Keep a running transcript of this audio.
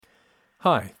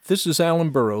Hi, this is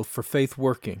Alan Burrow for Faith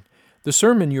Working. The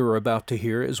sermon you are about to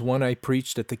hear is one I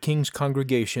preached at the King's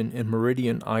Congregation in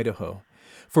Meridian, Idaho.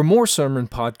 For more sermon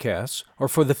podcasts or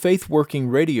for the Faith Working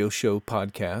radio show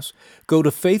podcasts, go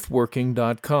to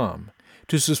faithworking.com.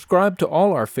 To subscribe to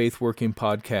all our Faith Working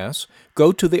podcasts,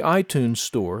 go to the iTunes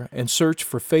store and search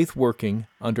for Faith Working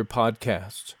under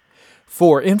podcasts.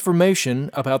 For information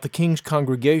about the King's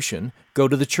Congregation, go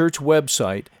to the church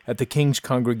website at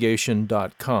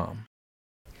thekingscongregation.com.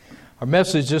 Our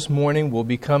message this morning will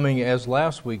be coming, as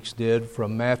last week's did,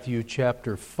 from Matthew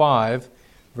chapter 5,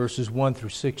 verses 1 through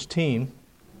 16,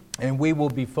 and we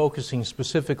will be focusing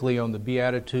specifically on the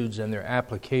Beatitudes and their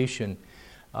application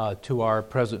to our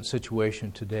present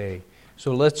situation today.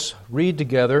 So let's read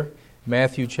together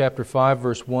Matthew chapter 5,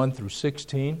 verse 1 through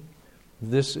 16.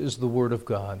 This is the Word of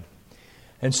God.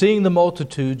 And seeing the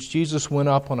multitudes, Jesus went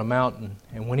up on a mountain,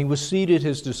 and when he was seated,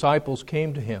 his disciples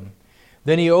came to him.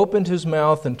 Then he opened his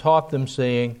mouth and taught them,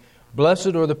 saying,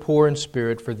 Blessed are the poor in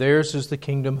spirit, for theirs is the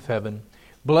kingdom of heaven.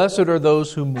 Blessed are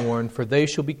those who mourn, for they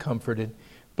shall be comforted.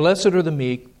 Blessed are the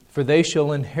meek, for they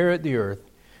shall inherit the earth.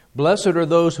 Blessed are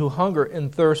those who hunger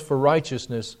and thirst for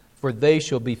righteousness, for they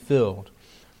shall be filled.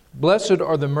 Blessed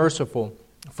are the merciful,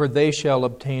 for they shall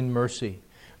obtain mercy.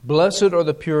 Blessed are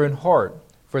the pure in heart,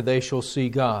 for they shall see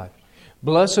God.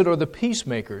 Blessed are the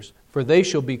peacemakers, for they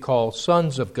shall be called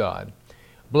sons of God.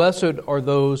 Blessed are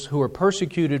those who are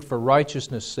persecuted for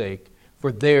righteousness' sake,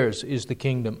 for theirs is the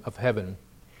kingdom of heaven.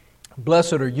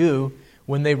 Blessed are you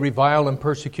when they revile and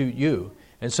persecute you,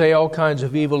 and say all kinds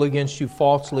of evil against you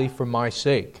falsely for my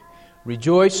sake.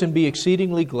 Rejoice and be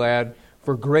exceedingly glad,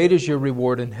 for great is your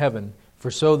reward in heaven, for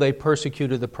so they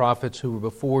persecuted the prophets who were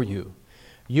before you.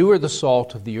 You are the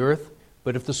salt of the earth,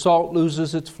 but if the salt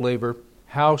loses its flavor,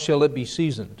 how shall it be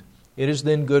seasoned? It is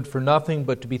then good for nothing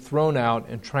but to be thrown out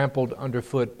and trampled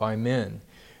underfoot by men.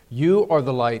 You are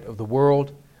the light of the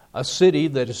world. A city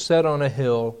that is set on a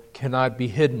hill cannot be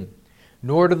hidden.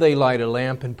 Nor do they light a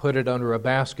lamp and put it under a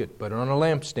basket, but on a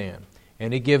lampstand,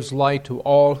 and it gives light to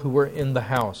all who are in the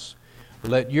house.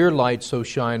 Let your light so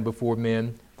shine before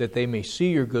men that they may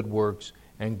see your good works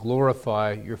and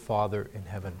glorify your Father in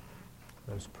heaven.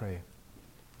 Let us pray.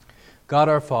 God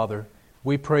our Father,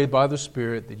 we pray by the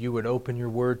Spirit that you would open your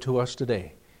word to us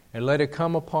today and let it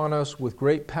come upon us with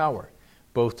great power,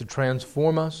 both to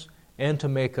transform us and to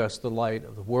make us the light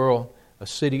of the world, a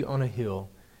city on a hill,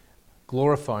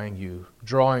 glorifying you,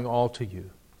 drawing all to you.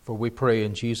 For we pray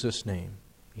in Jesus' name.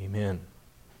 Amen.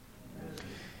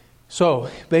 So,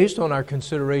 based on our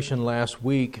consideration last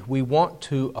week, we want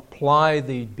to apply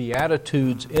the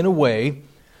Beatitudes in a way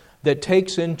that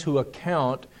takes into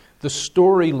account the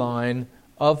storyline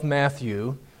of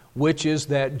Matthew, which is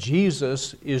that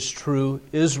Jesus is true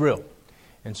Israel.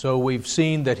 And so we've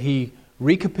seen that he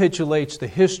recapitulates the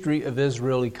history of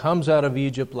Israel. He comes out of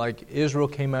Egypt like Israel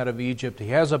came out of Egypt. He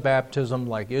has a baptism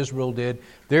like Israel did.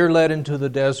 They're led into the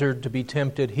desert to be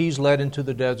tempted. He's led into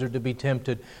the desert to be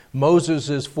tempted. Moses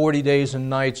is 40 days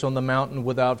and nights on the mountain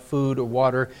without food or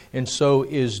water, and so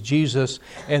is Jesus.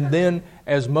 And then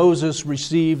as Moses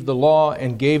received the law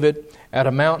and gave it at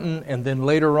a mountain, and then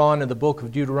later on in the book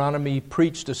of Deuteronomy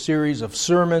preached a series of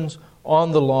sermons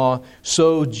on the law,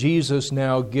 so Jesus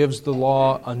now gives the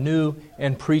law anew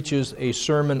and preaches a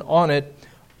sermon on it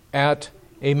at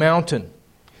a mountain.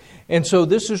 And so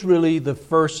this is really the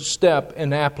first step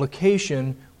in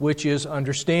application, which is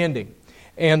understanding.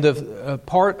 And the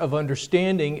part of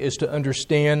understanding is to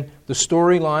understand the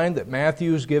storyline that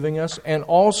Matthew is giving us and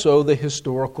also the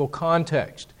historical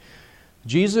context.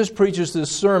 Jesus preaches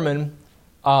this sermon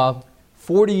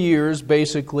 40 years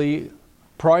basically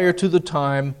prior to the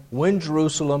time when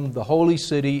Jerusalem, the holy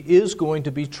city, is going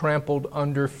to be trampled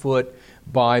underfoot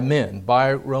by men,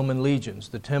 by Roman legions.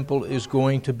 The temple is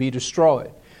going to be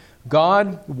destroyed.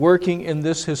 God, working in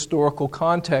this historical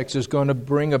context, is going to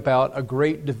bring about a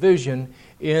great division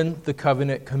in the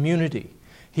covenant community.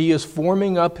 He is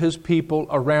forming up His people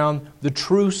around the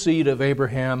true seed of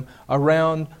Abraham,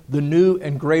 around the new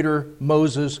and greater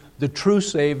Moses, the true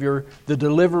Savior, the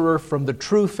deliverer from the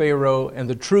true Pharaoh and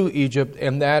the true Egypt,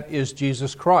 and that is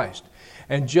Jesus Christ.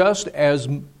 And just as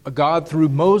God through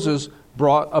Moses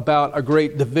brought about a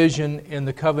great division in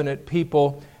the covenant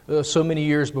people so many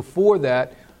years before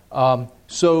that,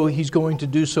 so He's going to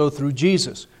do so through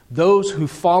Jesus. Those who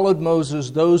followed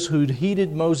Moses, those who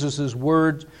heeded Moses'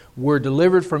 words, were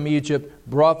delivered from Egypt,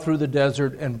 brought through the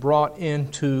desert, and brought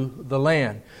into the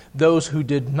land. Those who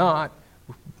did not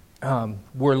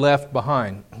were left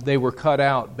behind. They were cut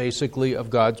out, basically, of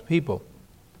God's people.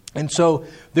 And so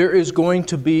there is going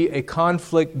to be a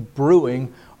conflict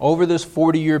brewing over this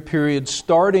 40-year period,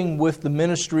 starting with the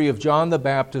ministry of John the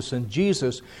Baptist and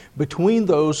Jesus, between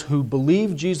those who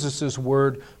believe Jesus'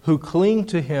 word, who cling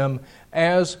to Him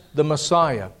as the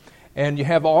Messiah. And you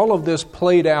have all of this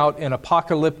played out in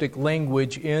apocalyptic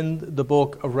language in the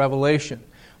book of Revelation.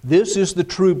 This is the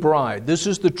true bride. This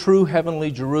is the true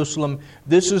heavenly Jerusalem.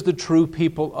 This is the true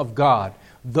people of God,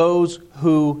 those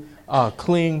who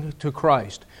cling to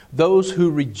Christ. Those who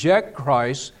reject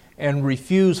Christ and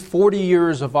refuse 40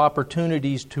 years of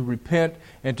opportunities to repent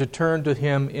and to turn to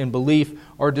Him in belief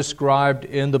are described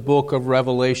in the book of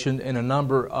Revelation in a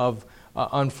number of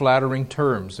unflattering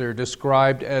terms. They're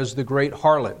described as the great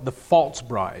harlot, the false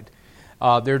bride.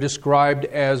 They're described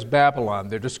as Babylon.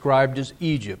 They're described as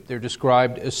Egypt. They're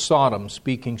described as Sodom.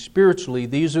 Speaking spiritually,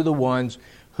 these are the ones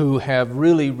who have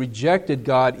really rejected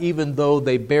God, even though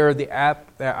they bear the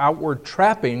outward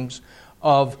trappings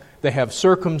of, they have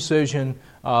circumcision,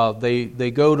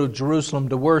 they go to Jerusalem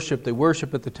to worship, they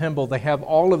worship at the temple, they have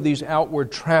all of these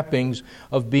outward trappings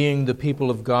of being the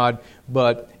people of God,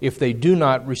 but if they do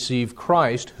not receive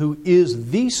Christ, who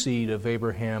is the seed of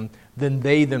Abraham, then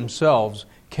they themselves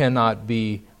cannot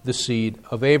be the seed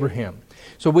of Abraham.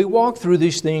 So we walked through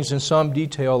these things in some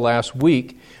detail last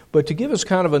week, but to give us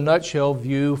kind of a nutshell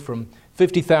view from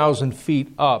 50,000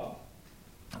 feet up,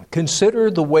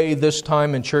 consider the way this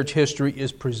time in church history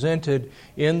is presented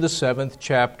in the 7th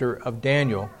chapter of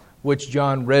Daniel, which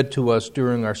John read to us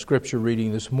during our scripture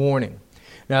reading this morning.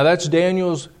 Now that's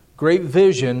Daniel's great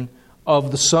vision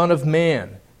of the Son of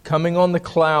Man coming on the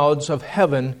clouds of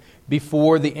heaven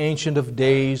before the Ancient of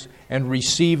Days and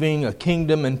receiving a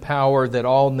kingdom and power that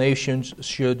all nations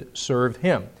should serve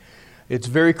Him. It's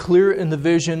very clear in the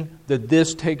vision that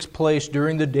this takes place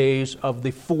during the days of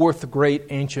the fourth great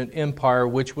ancient empire,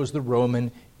 which was the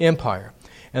Roman Empire.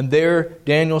 And there,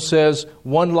 Daniel says,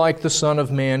 one like the Son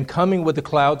of Man, coming with the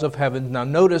clouds of heaven. Now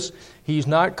notice, He's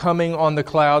not coming on the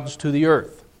clouds to the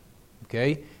earth.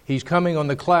 Okay? He's coming on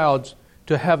the clouds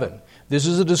to heaven. This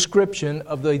is a description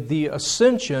of the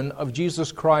ascension of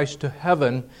Jesus Christ to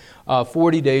heaven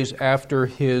 40 days after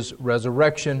His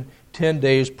resurrection, 10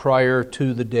 days prior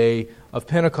to the day of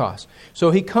Pentecost.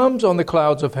 So He comes on the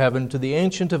clouds of heaven to the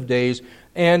Ancient of Days,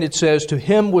 and it says, to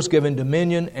Him was given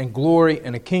dominion and glory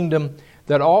and a kingdom,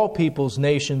 that all peoples,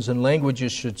 nations, and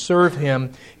languages should serve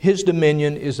Him. His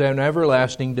dominion is an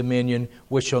everlasting dominion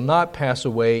which shall not pass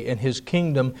away, and His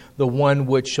kingdom the one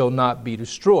which shall not be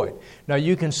destroyed. Now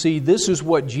you can see this is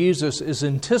what Jesus is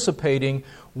anticipating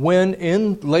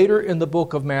when later in the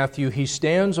book of Matthew He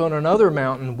stands on another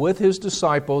mountain with His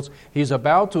disciples. He's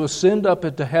about to ascend up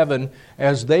into heaven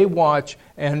as they watch,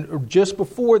 and just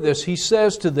before this He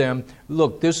says to them,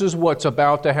 look, this is what's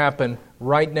about to happen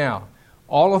right now.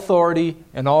 All authority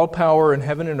and all power in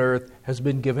heaven and earth has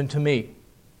been given to Me.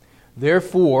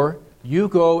 Therefore, you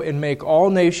go and make all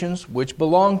nations which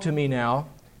belong to Me now,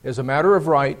 as a matter of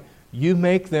right, you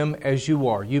make them as you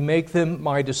are. You make them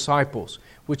My disciples,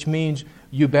 which means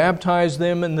you baptize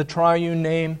them in the triune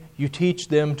name. You teach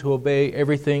them to obey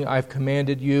everything I've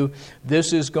commanded you.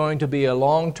 This is going to be a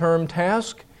long-term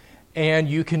task, and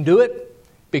you can do it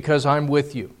because I'm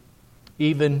with you,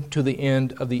 even to the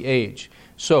end of the age.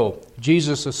 So,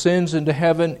 Jesus ascends into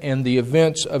heaven, and the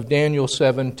events of Daniel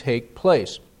 7 take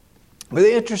place. But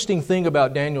the interesting thing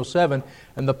about Daniel 7,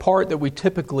 and the part that we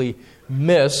typically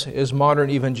miss as modern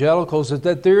evangelicals, is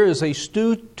that there is a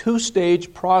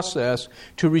two-stage process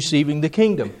to receiving the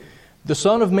kingdom. The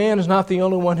Son of Man is not the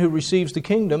only one who receives the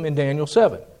kingdom in Daniel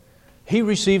 7. He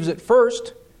receives it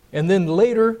first, and then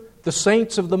later the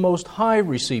saints of the Most High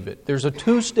receive it. There's a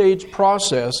two-stage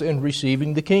process in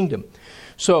receiving the kingdom.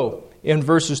 So, in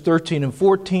verses 13 and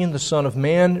 14, the Son of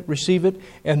Man receive it.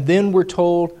 And then we're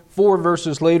told 4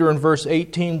 verses later in verse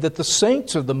 18 that the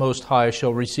saints of the Most High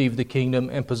shall receive the kingdom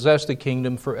and possess the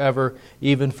kingdom forever,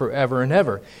 even forever and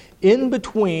ever. In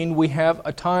between, we have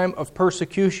a time of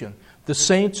persecution. The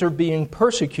saints are being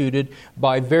persecuted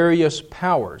by various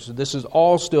powers. This is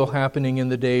all still happening in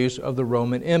the days of the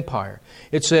Roman Empire.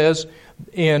 It says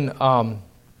in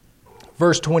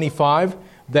verse 25,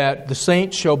 that the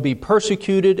saints shall be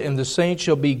persecuted, and the saints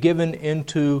shall be given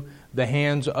into the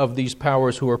hands of these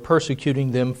powers who are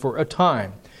persecuting them for a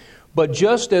time. But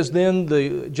just as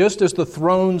the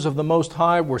thrones of the Most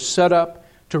High were set up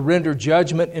to render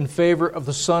judgment in favor of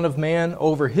the Son of Man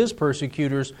over His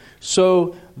persecutors,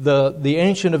 so the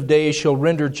Ancient of Days shall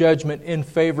render judgment in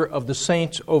favor of the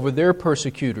saints over their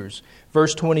persecutors.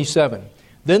 Verse 27.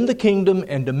 Then the kingdom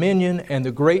and dominion and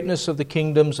the greatness of the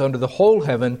kingdoms under the whole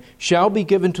heaven shall be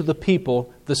given to the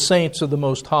people, the saints of the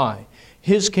Most High.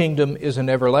 His kingdom is an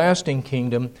everlasting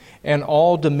kingdom, and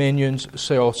all dominions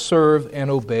shall serve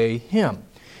and obey Him.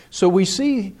 So we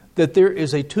see that there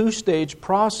is a two-stage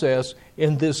process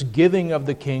in this giving of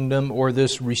the kingdom or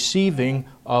this receiving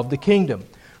of the kingdom.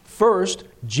 First,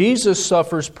 Jesus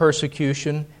suffers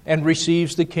persecution and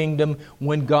receives the kingdom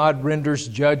when God renders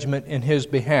judgment in His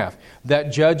behalf.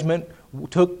 That judgment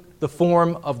took the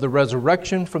form of the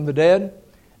resurrection from the dead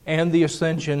and the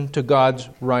ascension to God's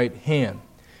right hand.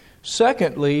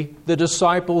 Secondly, the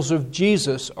disciples of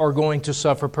Jesus are going to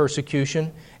suffer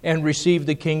persecution and receive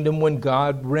the kingdom when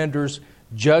God renders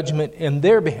judgment in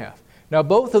their behalf. Now,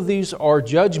 both of these are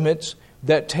judgments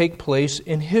that take place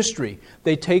in history.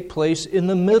 They take place in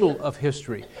the middle of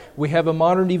history. We have a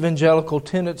modern evangelical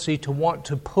tendency to want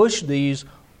to push these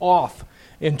off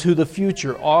into the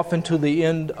future, off into the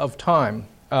end of time,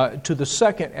 to the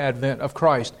second advent of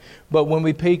Christ. But when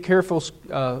we pay careful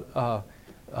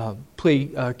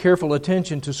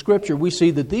attention to Scripture, we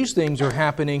see that these things are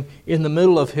happening in the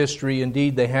middle of history.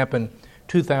 Indeed, they happened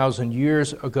 2,000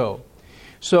 years ago.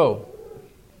 So,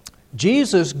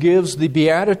 Jesus gives the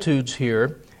Beatitudes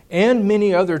here and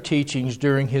many other teachings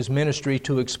during His ministry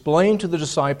to explain to the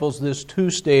disciples this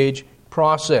two-stage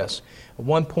process. At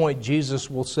one point, Jesus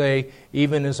will say,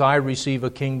 "Even as I receive a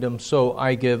kingdom, so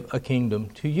I give a kingdom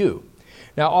to you."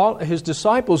 Now, His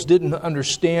disciples didn't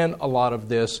understand a lot of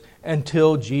this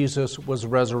until Jesus was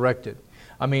resurrected.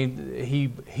 I mean,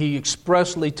 he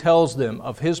expressly tells them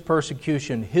of His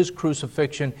persecution, His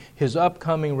crucifixion, His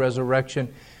upcoming resurrection.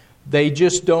 They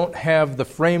just don't have the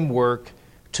framework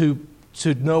to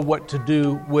know what to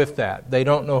do with that. They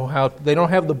don't know how. They don't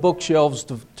have the bookshelves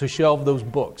to shelve those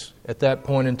books at that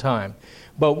point in time.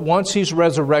 But once He's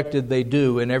resurrected, they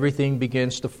do, and everything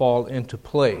begins to fall into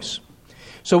place.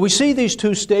 So we see these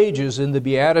two stages in the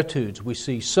Beatitudes. We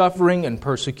see suffering and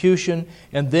persecution,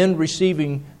 and then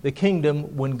receiving the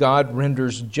kingdom when God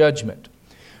renders judgment.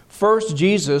 First,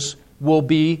 Jesus will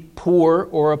be poor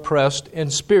or oppressed in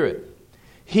spirit.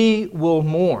 He will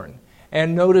mourn.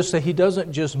 And notice that He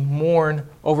doesn't just mourn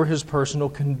over His personal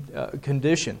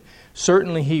condition.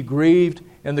 Certainly He grieved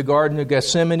in the Garden of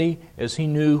Gethsemane as He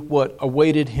knew what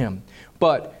awaited Him.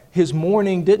 But His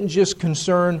mourning didn't just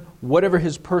concern whatever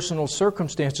His personal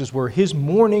circumstances were. His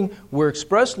mourning, we're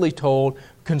expressly told,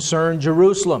 concerned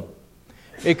Jerusalem.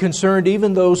 It concerned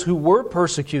even those who were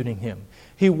persecuting Him.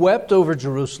 He wept over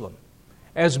Jerusalem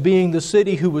as being the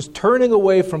city who was turning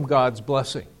away from God's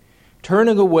blessing,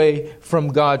 turning away from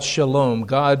God's shalom,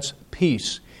 God's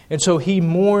peace. And so He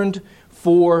mourned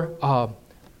for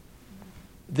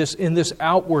this in this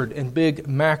outward and big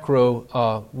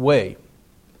macro way.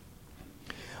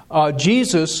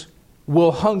 Jesus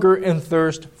will hunger and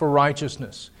thirst for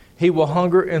righteousness. He will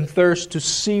hunger and thirst to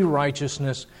see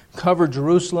righteousness cover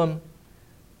Jerusalem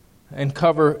and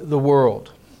cover the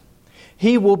world.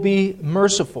 He will be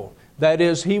merciful. That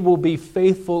is, He will be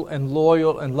faithful and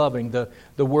loyal and loving. The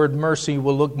word mercy,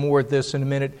 we'll look more at this in a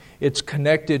minute. It's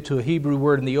connected to a Hebrew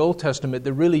word in the Old Testament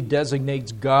that really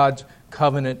designates God's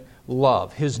covenant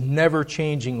love, His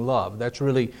never-changing love. That's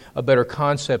really a better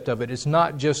concept of it. It's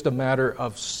not just a matter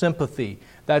of sympathy.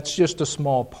 That's just a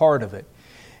small part of it.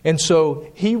 And so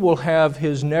He will have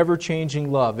His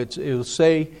never-changing love. It will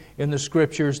say in the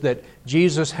Scriptures that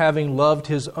Jesus, having loved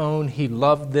His own, He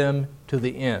loved them to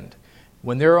the end.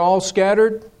 When they're all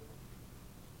scattered,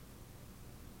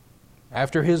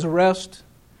 after His arrest,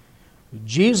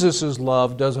 Jesus'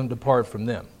 love doesn't depart from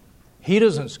them. He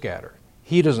doesn't scatter.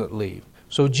 He doesn't leave.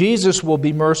 So Jesus will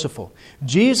be merciful.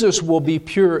 Jesus will be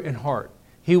pure in heart.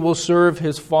 He will serve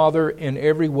His Father in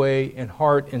every way, in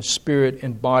heart and spirit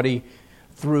and body,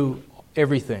 through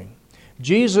everything.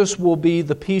 Jesus will be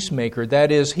the peacemaker.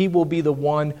 That is, He will be the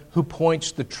one who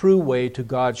points the true way to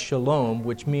God's shalom,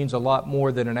 which means a lot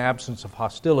more than an absence of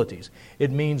hostilities.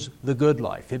 It means the good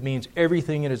life. It means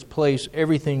everything in its place,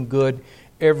 everything good,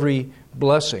 every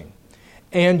blessing.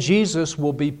 And Jesus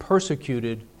will be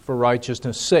persecuted for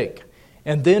righteousness' sake.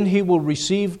 And then He will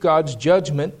receive God's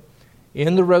judgment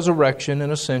in the resurrection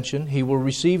and ascension. He will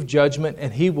receive judgment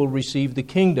and He will receive the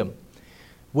kingdom,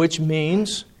 which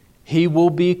means He will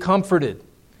be comforted.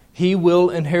 He will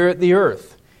inherit the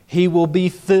earth. He will be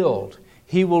filled.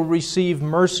 He will receive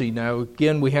mercy. Now,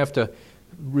 again, we have to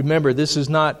remember this is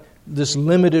not this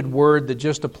limited word that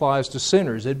just applies to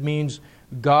sinners. It means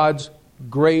God's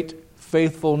great,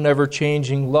 faithful,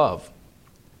 never-changing love.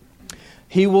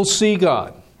 He will see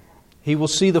God. He will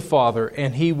see the Father,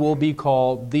 and He will be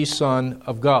called the Son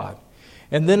of God.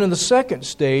 And then in the second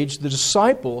stage, the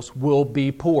disciples will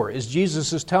be poor, as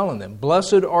Jesus is telling them.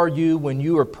 Blessed are you when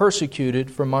you are persecuted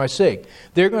for my sake.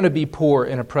 They're going to be poor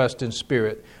and oppressed in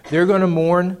spirit. They're going to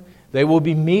mourn. They will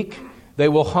be meek. They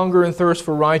will hunger and thirst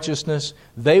for righteousness.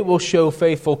 They will show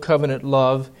faithful covenant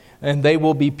love, and they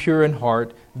will be pure in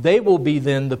heart. They will be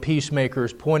then the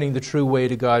peacemakers, pointing the true way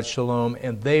to God's shalom,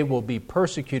 and they will be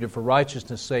persecuted for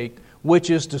righteousness' sake, which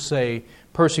is to say,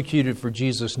 persecuted for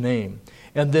Jesus' name.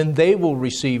 And then they will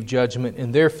receive judgment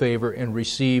in their favor and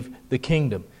receive the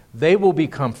kingdom. They will be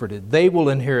comforted. They will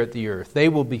inherit the earth. They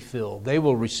will be filled. They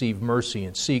will receive mercy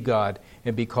and see God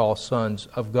and be called sons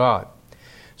of God.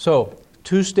 So,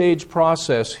 two-stage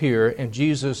process here, and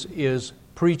Jesus is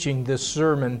preaching this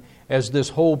sermon as this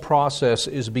whole process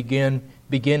is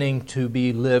beginning to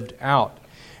be lived out.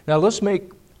 Now let's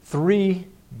make three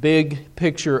big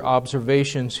picture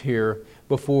observations here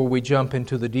before we jump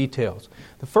into the details.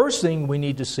 The first thing we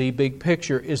need to see, big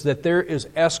picture, is that there is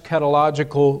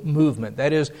eschatological movement.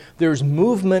 That is, there's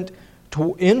movement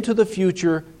into the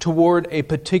future toward a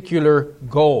particular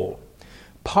goal.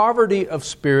 Poverty of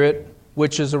spirit,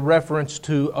 which is a reference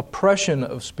to oppression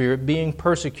of spirit, being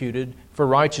persecuted for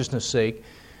righteousness' sake.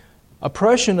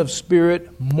 Oppression of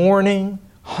spirit, mourning,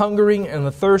 hungering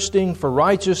and thirsting for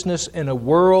righteousness in a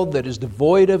world that is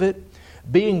devoid of it,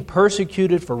 being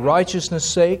persecuted for righteousness'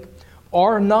 sake,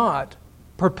 are not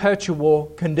perpetual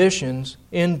conditions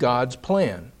in God's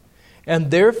plan. And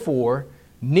therefore,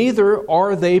 neither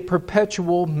are they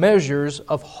perpetual measures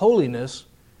of holiness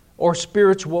or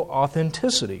spiritual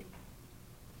authenticity.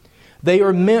 They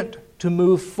are meant to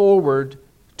move forward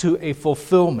to a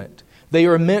fulfillment. They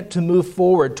are meant to move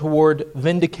forward toward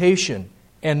vindication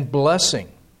and blessing.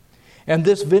 And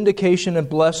this vindication and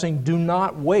blessing do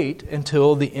not wait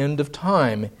until the end of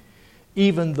time,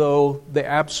 even though the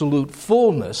absolute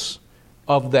fullness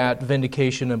of that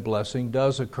vindication and blessing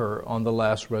does occur on the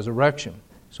last resurrection.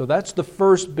 So that's the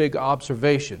first big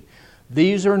observation.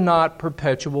 These are not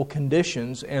perpetual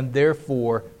conditions, and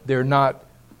therefore they're not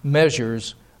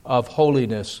measures of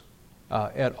holiness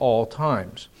at all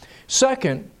times.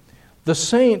 Second, the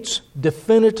saints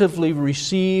definitively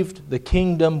received the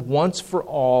kingdom once for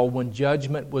all when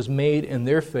judgment was made in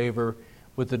their favor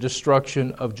with the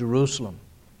destruction of Jerusalem.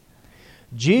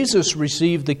 Jesus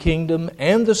received the kingdom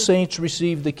and the saints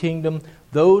received the kingdom.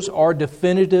 Those are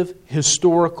definitive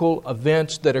historical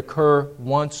events that occur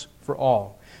once for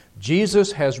all.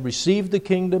 Jesus has received the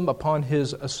kingdom upon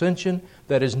His ascension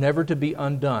that is never to be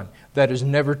undone, that is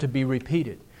never to be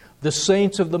repeated. The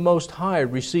saints of the Most High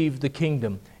received the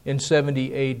kingdom in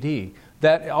 70 A.D.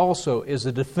 That also is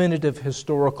a definitive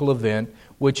historical event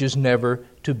which is never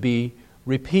to be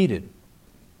repeated.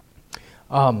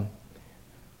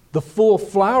 The full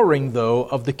flowering, though,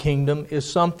 of the kingdom is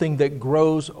something that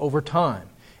grows over time.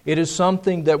 It is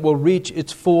something that will reach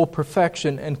its full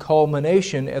perfection and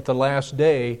culmination at the last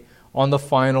day on the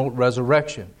final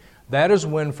resurrection. That is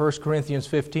when 1 Corinthians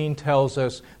 15 tells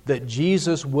us that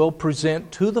Jesus will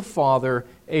present to the Father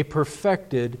a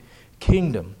perfected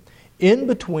kingdom. In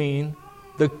between,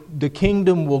 the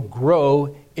kingdom will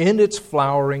grow in its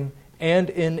flowering and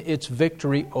in its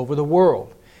victory over the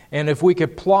world. And if we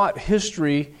could plot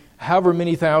history, however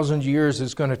many thousand years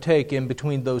it's going to take in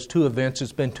between those two events,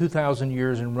 it's been 2,000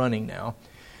 years in running now,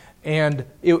 and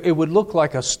it would look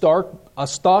like a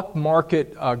stock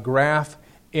market graph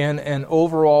in an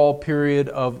overall period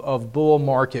of bull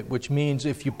market, which means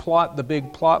if you plot the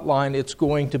big plot line, it's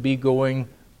going to be going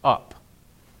up,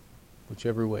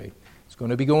 whichever way. It's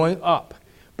going to be going up.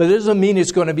 But it doesn't mean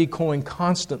it's going to be going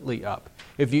constantly up.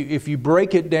 If you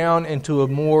break it down into a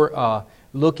more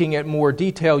looking at more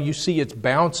detail, you see it's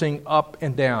bouncing up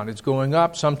and down. It's going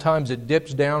up. Sometimes it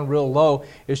dips down real low.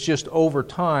 It's just over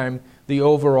time, the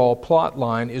overall plot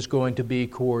line is going to be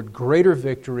toward greater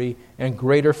victory and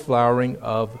greater flowering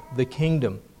of the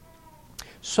kingdom.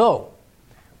 So,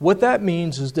 what that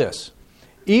means is this.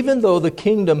 Even though the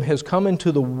kingdom has come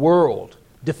into the world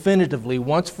definitively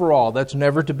once for all, that's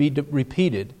never to be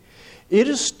repeated, it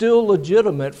is still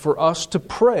legitimate for us to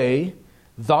pray,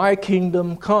 "Thy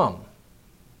kingdom come.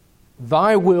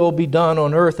 Thy will be done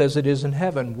on earth as it is in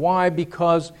heaven." Why?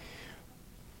 Because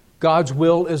God's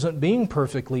will isn't being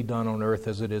perfectly done on earth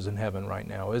as it is in heaven right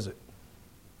now, is it?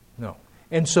 No.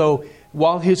 And so,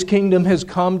 while His kingdom has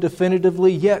come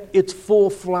definitively, yet its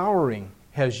full flowering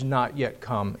has not yet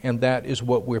come, and that is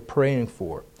what we're praying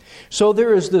for. So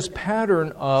there is this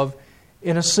pattern of,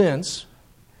 in a sense,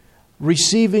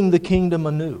 receiving the kingdom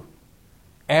anew.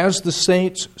 As the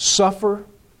saints suffer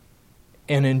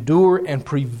and endure and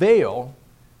prevail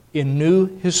in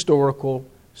new historical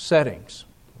settings.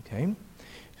 Okay?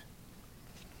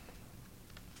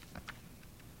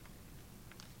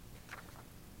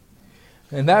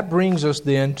 And that brings us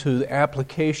then to the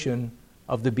application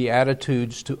of the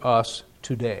Beatitudes to us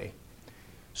today.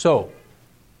 So,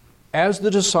 as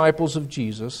the disciples of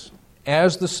Jesus,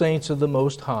 as the saints of the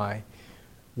Most High,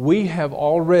 we have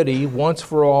already, once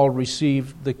for all,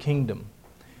 received the kingdom.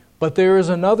 But there is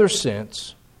another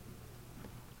sense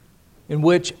in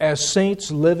which, as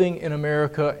saints living in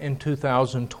America in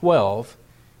 2012,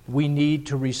 we need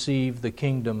to receive the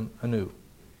kingdom anew,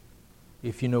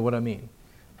 if you know what I mean.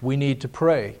 We need to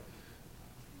pray,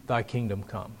 Thy kingdom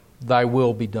come, Thy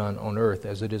will be done on earth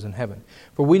as it is in heaven.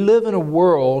 For we live in a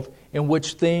world in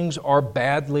which things are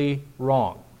badly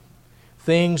wrong.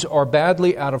 Things are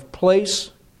badly out of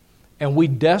place, and we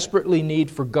desperately need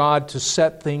for God to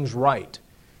set things right.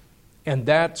 And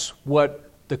that's what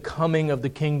the coming of the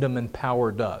kingdom and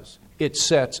power does. It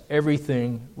sets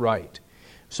everything right.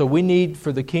 So we need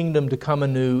for the kingdom to come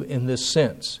anew in this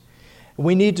sense.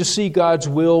 We need to see God's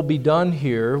will be done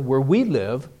here where we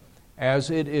live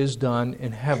as it is done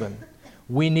in heaven.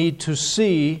 We need to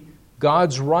see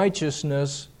God's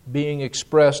righteousness being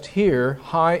expressed here,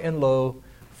 high and low,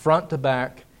 front to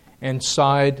back, and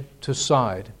side to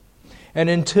side. And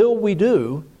until we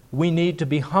do, we need to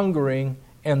be hungering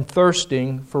and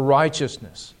thirsting for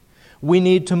righteousness. We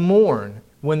need to mourn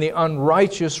when the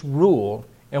unrighteous rule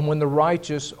and when the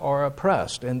righteous are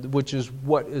oppressed, and which is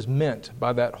what is meant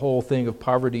by that whole thing of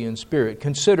poverty in spirit.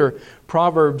 Consider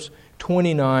Proverbs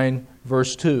 29,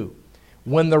 verse 2.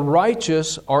 When the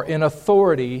righteous are in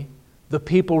authority, the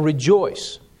people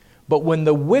rejoice. But when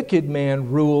the wicked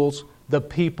man rules, the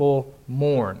people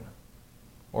mourn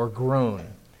or groan.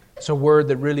 It's a word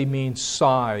that really means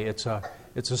sigh. It's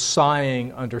a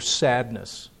sighing under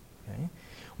sadness. Okay?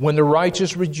 When the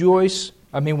righteous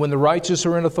when the righteous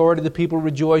are in authority, the people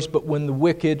rejoice, but when the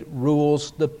wicked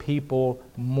rules, the people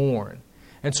mourn.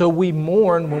 And so we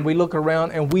mourn when we look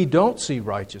around and we don't see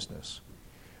righteousness.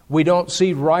 We don't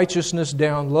see righteousness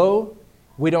down low.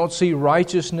 We don't see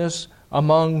righteousness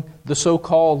among the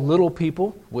so-called little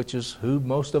people, which is who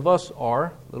most of us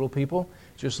are, little people,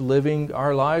 just living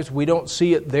our lives. We don't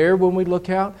see it there when we look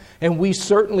out, and we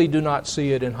certainly do not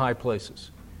see it in high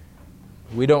places.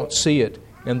 We don't see it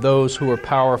in those who are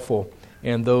powerful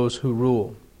and those who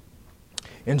rule.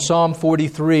 In Psalm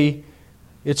 43,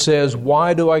 it says,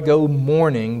 "Why do I go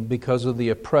mourning because of the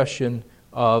oppression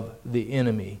of the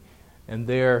enemy?" And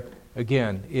there,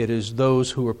 again, it is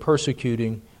those who are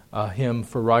persecuting him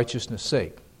for righteousness'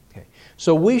 sake. Okay.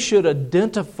 So we should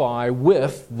identify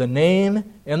with the name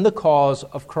and the cause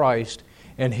of Christ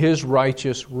and His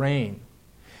righteous reign.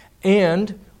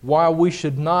 And while we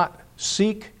should not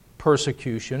seek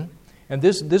persecution, and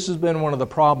this has been one of the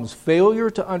problems, failure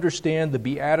to understand the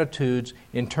Beatitudes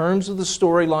in terms of the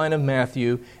storyline of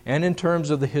Matthew and in terms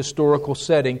of the historical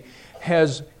setting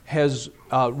has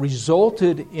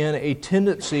resulted in a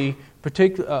tendency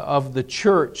of the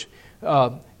church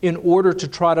in order to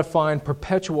try to find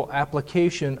perpetual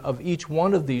application of each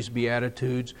one of these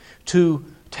Beatitudes to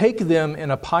take them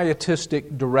in a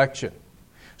pietistic direction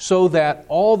so that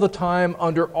all the time,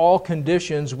 under all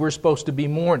conditions, we're supposed to be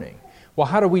mourning. Well,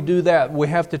 how do we do that? We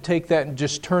have to take that and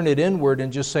just turn it inward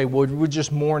and just say, well, we're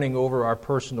just mourning over our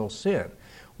personal sin.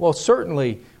 Well,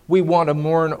 certainly we want to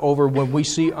mourn over when we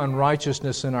see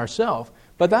unrighteousness in ourselves,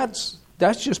 but that's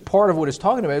just part of what it's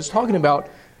talking about. It's talking about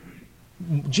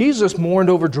Jesus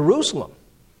mourned over Jerusalem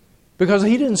because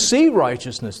He didn't see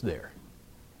righteousness there.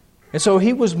 And so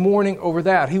He was mourning over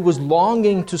that. He was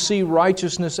longing to see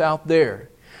righteousness out there.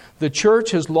 The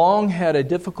church has long had a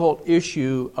difficult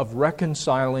issue of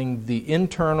reconciling the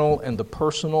internal and the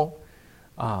personal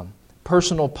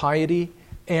piety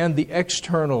and the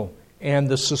external and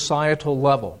the societal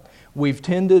level. We've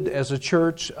tended as a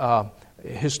church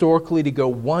historically to go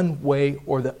one way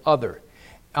or the other.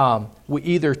 We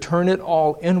either turn it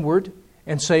all inward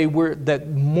and say that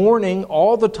mourning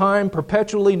all the time,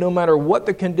 perpetually, no matter what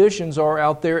the conditions are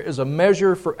out there, is a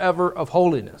measure forever of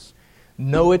holiness.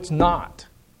 No, it's not.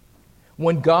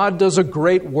 When God does a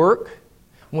great work,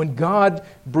 when God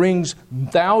brings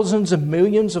thousands and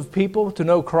millions of people to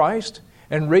know Christ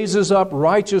and raises up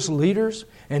righteous leaders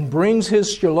and brings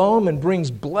His shalom and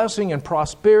brings blessing and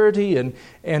prosperity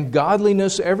and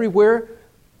godliness everywhere,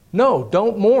 no,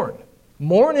 don't mourn.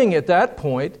 Mourning at that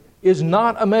point is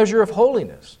not a measure of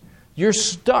holiness. You're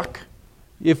stuck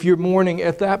if you're mourning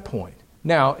at that point.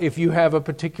 Now, if you have a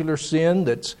particular sin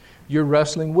that's you're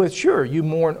wrestling with, sure, you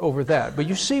mourn over that. But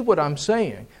you see what I'm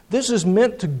saying. This is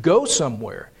meant to go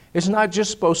somewhere. It's not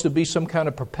just supposed to be some kind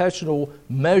of perpetual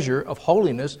measure of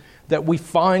holiness that we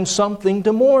find something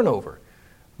to mourn over.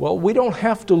 Well, we don't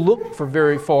have to look for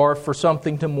very far for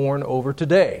something to mourn over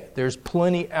today. There's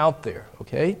plenty out there,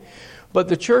 okay? But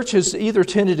the church has either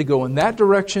tended to go in that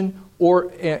direction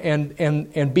or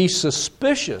and be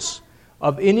suspicious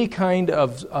of any kind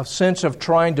of sense of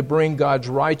trying to bring God's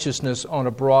righteousness on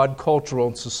a broad cultural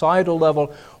and societal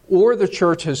level, or the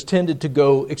church has tended to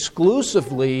go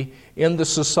exclusively in the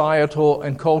societal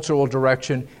and cultural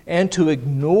direction and to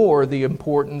ignore the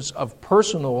importance of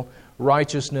personal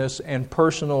righteousness and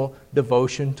personal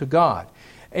devotion to God.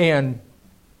 And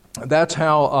that's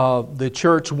how the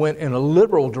church went in a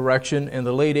liberal direction in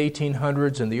the late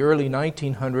 1800s and the early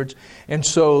 1900s. And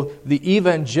so the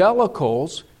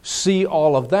evangelicals see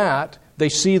all of that. They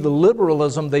see the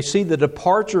liberalism, they see the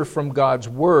departure from God's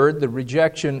Word, the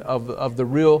rejection of the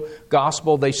real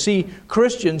gospel. They see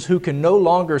Christians who can no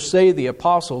longer say the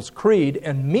Apostles' Creed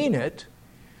and mean it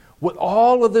with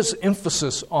all of this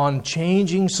emphasis on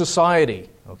changing society.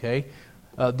 Okay?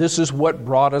 This is what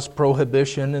brought us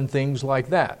prohibition and things like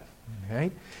that. Okay?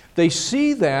 They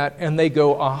see that and they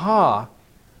go, aha,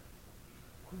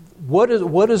 what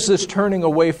does this turning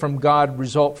away from God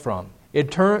result from?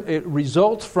 It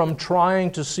results from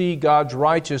trying to see God's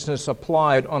righteousness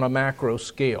applied on a macro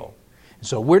scale.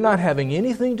 So we're not having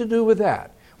anything to do with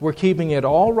that. We're keeping it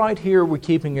all right here. We're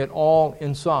keeping it all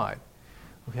inside.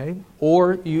 Okay?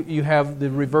 Or you have the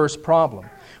reverse problem.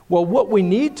 Well, what we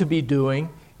need to be doing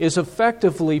is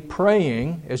effectively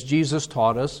praying, as Jesus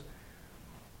taught us,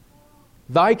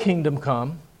 Thy kingdom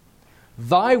come,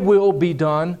 Thy will be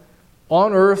done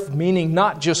on earth, meaning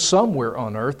not just somewhere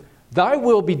on earth, Thy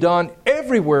will be done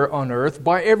everywhere on earth,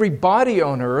 by everybody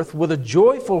on earth, with a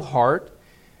joyful heart,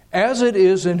 as it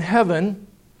is in heaven,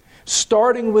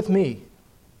 starting with me.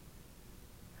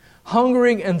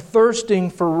 Hungering and thirsting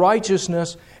for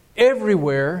righteousness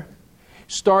everywhere,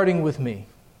 starting with me.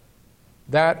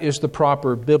 That is the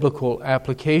proper biblical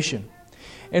application.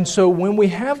 And so when we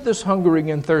have this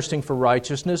hungering and thirsting for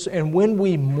righteousness, and when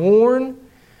we mourn,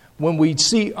 when we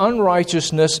see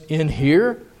unrighteousness in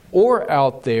here, or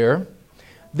out there,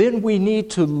 then we need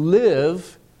to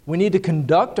live, we need to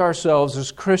conduct ourselves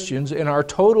as Christians in our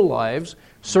total lives,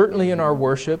 certainly in our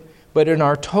worship, but in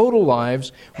our total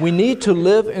lives, we need to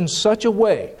live in such a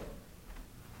way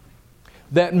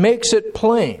that makes it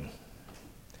plain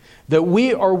that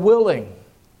we are willing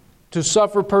to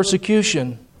suffer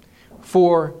persecution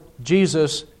for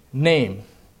Jesus' name,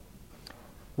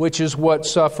 which is what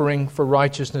suffering for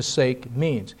righteousness' sake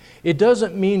means. It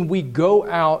doesn't mean we go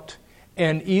out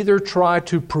and either try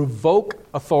to provoke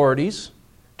authorities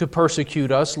to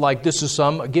persecute us, like this is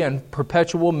some, again,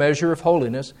 perpetual measure of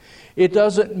holiness. It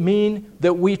doesn't mean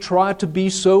that we try to be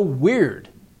so weird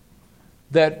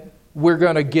that we're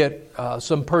going to get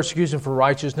some persecution for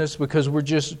righteousness because we're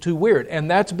just too weird.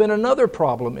 And that's been another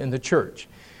problem in the church.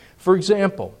 For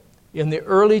example, in the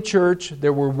early church,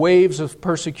 there were waves of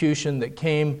persecution that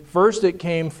came. First, it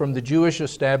came from the Jewish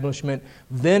establishment.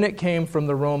 Then it came from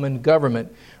the Roman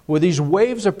government. With these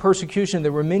waves of persecution,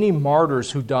 there were many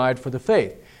martyrs who died for the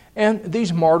faith. And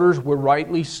these martyrs were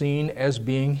rightly seen as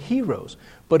being heroes.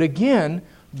 But again,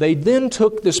 they then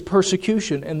took this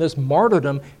persecution and this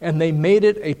martyrdom and they made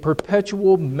it a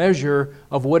perpetual measure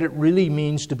of what it really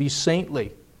means to be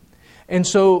saintly. And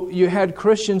so you had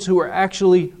Christians who were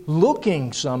actually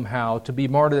looking somehow to be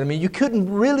martyred. I mean, you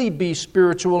couldn't really be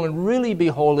spiritual and really be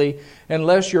holy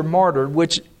unless you're martyred,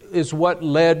 which is what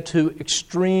led to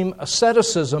extreme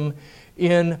asceticism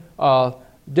in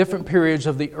different periods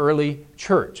of the early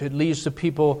church. It leads to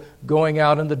people going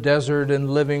out in the desert and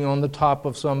living on the top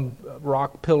of some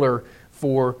rock pillar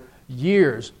for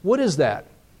years. What is that?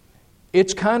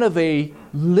 It's kind of a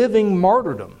living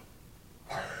martyrdom.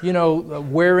 You know,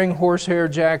 wearing horsehair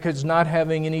jackets, not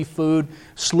having any food,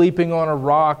 sleeping on a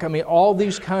rock. I mean, all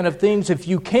these kind of things. If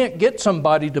you can't get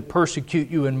somebody to persecute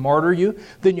you and martyr you,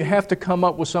 then you have to come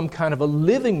up with some kind of a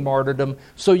living martyrdom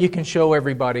so you can show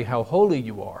everybody how holy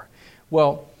you are.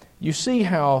 Well, you see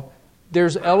how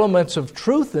there's elements of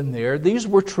truth in there. These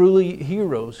were truly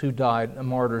heroes who died a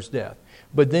martyr's death.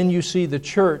 But then you see the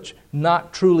church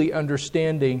not truly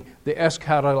understanding the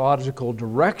eschatological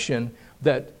direction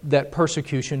that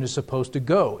persecution is supposed to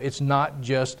go. It's not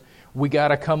just, we got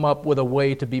to come up with a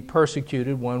way to be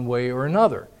persecuted one way or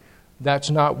another. That's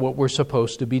not what we're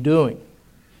supposed to be doing.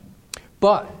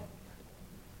 But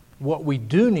what we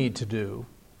do need to do,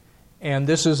 and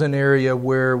this is an area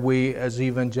where we as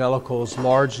evangelicals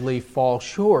largely fall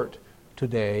short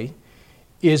today,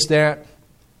 is that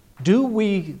do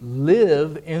we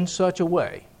live in such a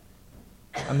way?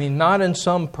 I mean, not in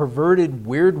some perverted,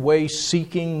 weird way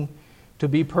seeking to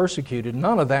be persecuted.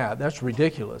 None of that. That's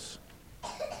ridiculous.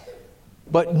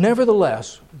 But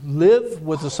nevertheless, live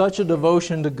with such a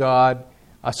devotion to God,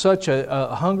 such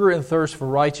a hunger and thirst for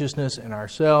righteousness in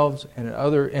ourselves and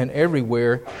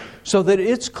everywhere, so that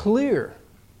it's clear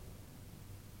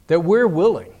that we're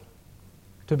willing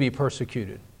to be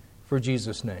persecuted for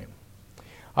Jesus' name.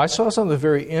 I saw something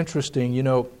very interesting.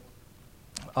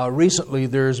 Recently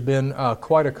there's been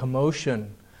quite a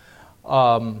commotion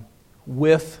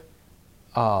with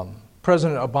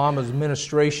President Obama's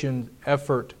administration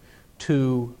effort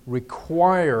to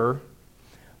require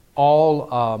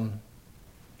all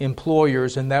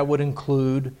employers, and that would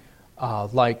include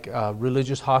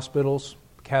religious hospitals,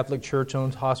 Catholic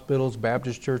Church-owned hospitals,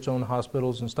 Baptist Church-owned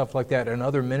hospitals, and stuff like that, and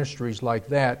other ministries like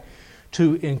that,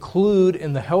 to include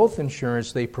in the health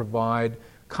insurance they provide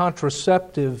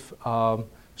contraceptive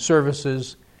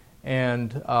services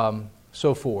and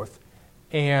so forth,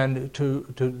 and to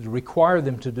require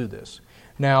them to do this.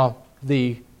 Now,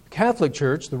 the Catholic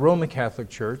Church, the Roman Catholic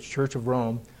Church, Church of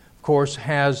Rome, of course,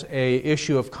 has an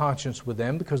issue of conscience with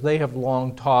them because they have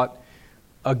long taught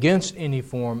against any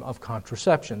form of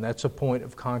contraception. That's a point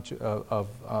of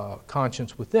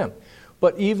conscience with them.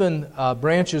 But even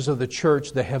branches of the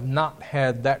church that have not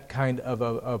had that kind of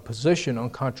a position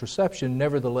on contraception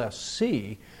nevertheless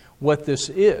see what this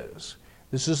is.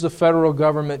 This is the federal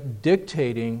government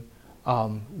dictating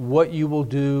what you will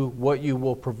do, what you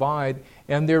will provide,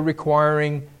 and they're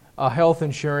requiring health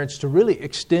insurance to really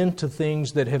extend to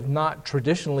things that have not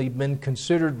traditionally been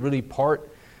considered really part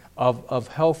of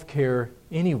health care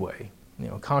anyway,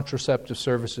 contraceptive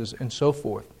services and so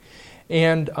forth.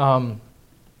 And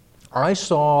I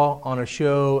saw on a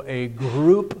show a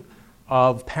group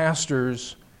of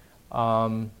pastors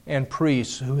and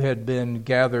priests who had been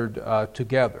gathered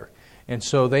together. And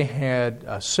so they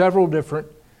had several different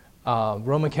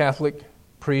Roman Catholic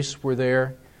priests were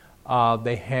there.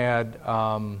 They had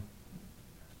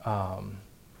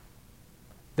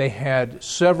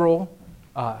several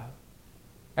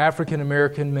African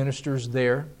American ministers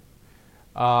there.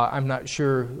 I'm not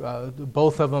sure.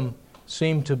 Both of them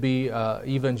seemed to be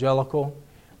evangelical.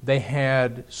 They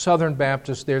had Southern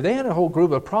Baptists there. They had a whole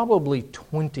group of probably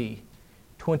 20.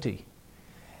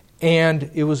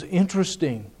 And it was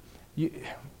interesting.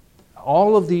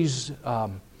 All of these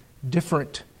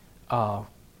different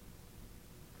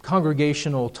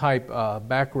congregational type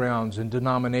backgrounds and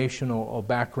denominational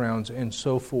backgrounds and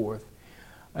so forth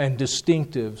and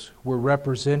distinctives were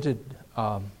represented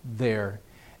there.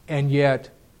 And yet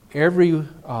every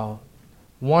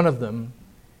one of them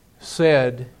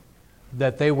said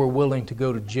that they were willing to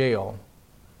go to jail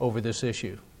over this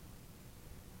issue.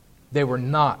 They were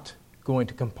not going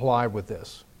to comply with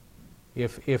this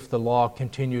if the law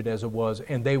continued as it was,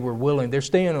 and they were willing. They're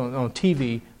staying on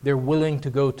TV. They're willing to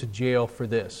go to jail for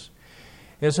this.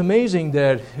 It's amazing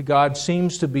that God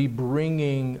seems to be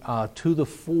bringing to the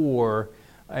fore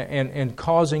and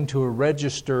causing to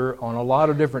register on a lot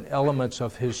of different elements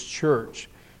of His church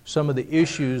some of the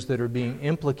issues that are being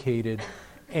implicated,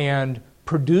 and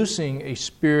producing a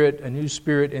new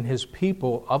spirit in His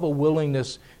people of a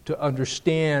willingness to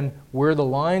understand where the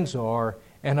lines are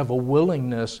and of a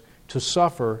willingness to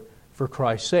suffer for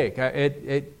Christ's sake.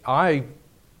 I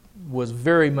was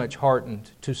very much heartened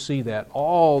to see that.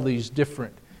 All these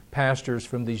different pastors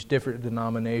from these different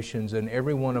denominations, and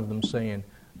every one of them saying,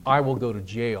 I will go to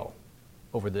jail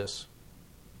over this.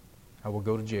 I will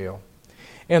go to jail.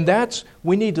 And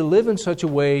we need to live in such a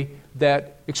way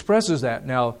that expresses that.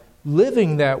 Now,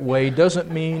 living that way doesn't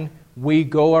mean we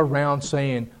go around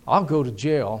saying, I'll go to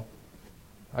jail.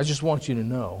 I just want you to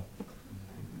know.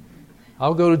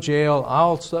 I'll go to jail.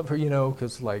 I'll suffer,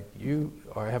 because you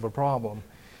have a problem.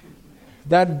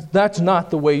 That's not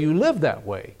the way you live that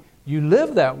way. You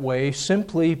live that way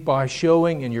simply by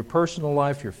showing in your personal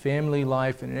life, your family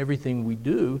life, and everything we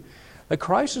do, that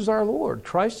Christ is our Lord.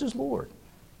 Christ is Lord.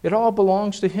 It all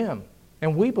belongs to Him,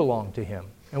 and we belong to Him,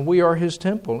 and we are His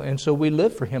temple, and so we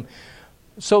live for Him.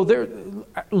 So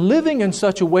living in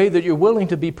such a way that you're willing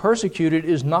to be persecuted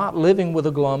is not living with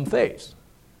a glum face.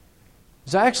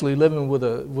 It's actually living with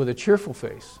a cheerful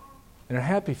face and a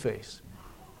happy face,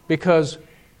 because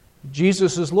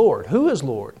Jesus is Lord. Who is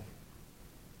Lord?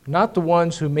 Not the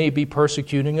ones who may be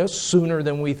persecuting us sooner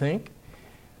than we think,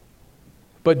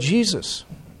 but Jesus.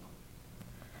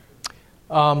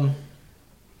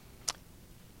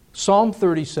 Psalm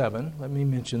 37, let me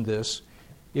mention this.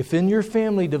 If in your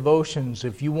family devotions,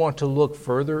 if you want to look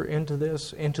further into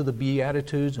this, into the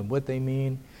Beatitudes and what they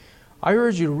mean, I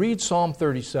urge you to read Psalm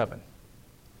 37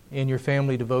 in your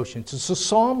family devotions. It's a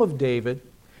psalm of David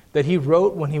that he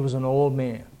wrote when he was an old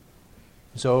man.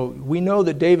 So we know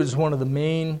that David is one of the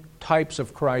main types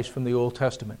of Christ from the Old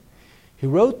Testament. He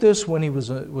wrote this when he was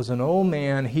an old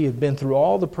man. He had been through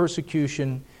all the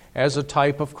persecution as a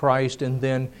type of Christ, and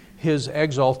then His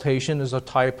exaltation as a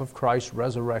type of Christ's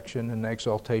resurrection and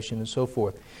exaltation and so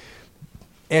forth.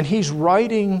 And he's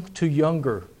writing to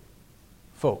younger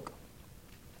folk.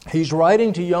 He's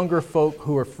writing to younger folk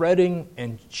who are fretting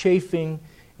and chafing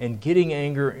and getting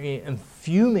angry and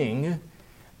fuming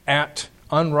at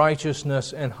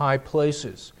unrighteousness and high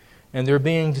places. And they're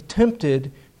being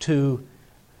tempted to,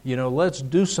 let's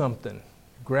do something.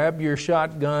 Grab your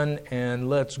shotgun and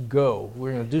let's go.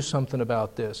 We're going to do something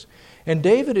about this. And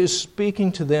David is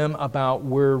speaking to them about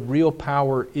where real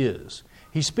power is.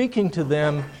 He's speaking to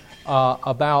them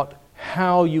about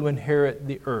how you inherit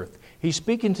the earth. He's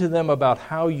speaking to them about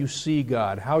how you see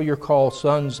God, how you're called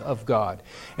sons of God.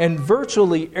 And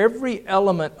virtually every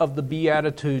element of the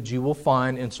Beatitudes you will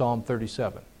find in Psalm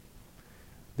 37.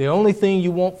 The only thing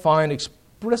you won't find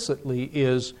explicitly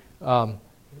is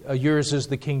yours is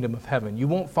the kingdom of heaven. You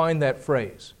won't find that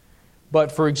phrase.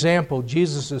 But for example,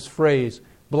 Jesus' phrase,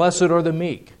 blessed are the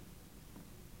meek,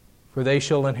 for they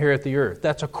shall inherit the earth.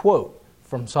 That's a quote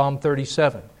from Psalm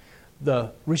 37.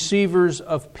 The receivers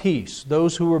of peace,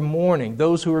 those who are mourning,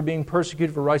 those who are being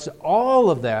persecuted for righteousness, all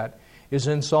of that is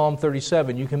in Psalm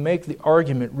 37. You can make the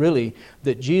argument really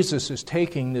that Jesus is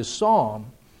taking this psalm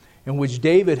in which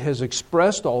David has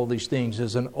expressed all these things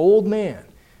as an old man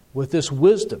with this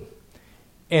wisdom,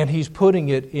 and he's putting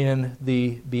it in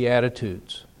the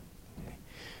Beatitudes.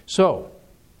 So,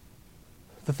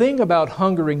 the thing about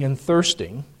hungering and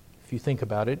thirsting, if you think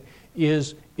about it,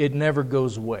 is it never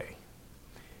goes away.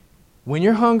 When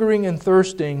you're hungering and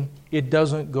thirsting, it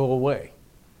doesn't go away.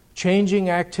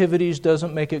 Changing activities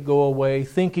doesn't make it go away.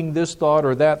 Thinking this thought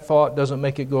or that thought doesn't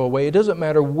make it go away. It doesn't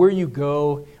matter where you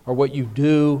go or what you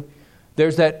do.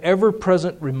 There's that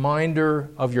ever-present reminder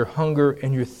of your hunger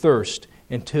and your thirst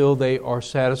until they are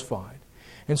satisfied.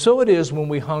 And so it is when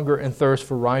we hunger and thirst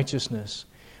for righteousness.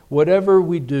 Whatever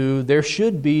we do, there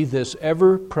should be this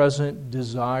ever-present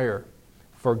desire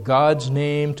for God's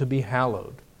name to be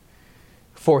hallowed,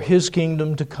 for His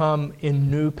kingdom to come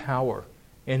in new power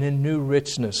and in new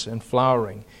richness and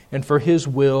flowering, and for His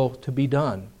will to be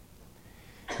done.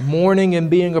 Mourning and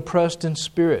being oppressed in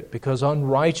spirit because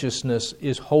unrighteousness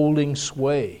is holding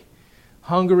sway.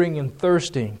 Hungering and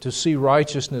thirsting to see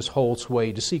righteousness hold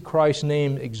sway, to see Christ's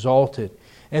name exalted,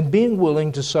 and being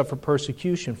willing to suffer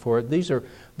persecution for it.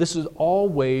 This is all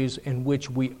ways in which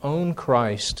we own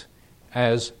Christ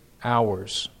as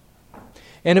ours.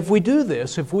 And if we do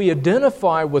this, if we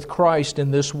identify with Christ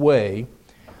in this way,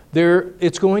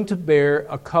 it's going to bear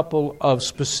a couple of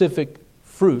specific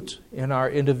fruits in our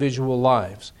individual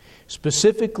lives.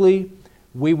 Specifically,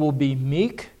 we will be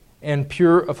meek and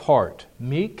pure of heart.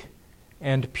 Meek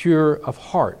and pure of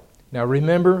heart. Now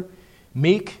remember,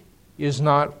 meek is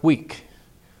not weak.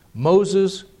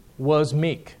 Moses was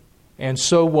meek, and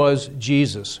so was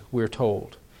Jesus, we're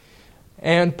told.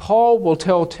 And Paul will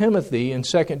tell Timothy in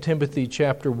 2 Timothy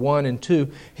chapter 1 and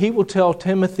 2, he will tell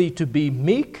Timothy to be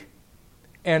meek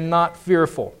and not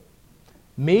fearful.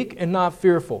 Meek and not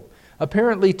fearful.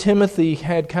 Apparently Timothy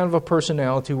had kind of a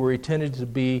personality where he tended to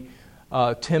be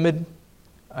timid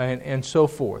and so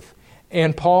forth.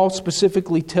 And Paul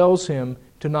specifically tells him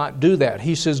to not do that.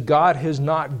 He says God has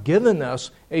not given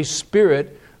us a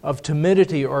spirit of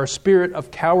timidity or a spirit of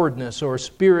cowardness or a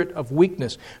spirit of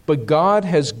weakness. But God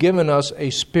has given us a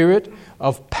spirit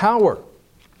of power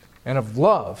and of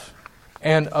love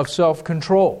and of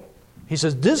self-control. He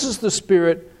says this is the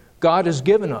spirit God has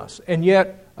given us. And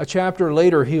yet, a chapter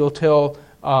later, he'll tell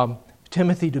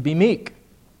Timothy to be meek.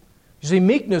 You see,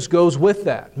 meekness goes with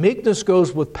that. Meekness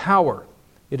goes with power.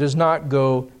 It does not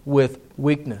go with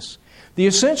weakness. The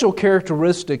essential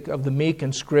characteristic of the meek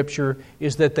in Scripture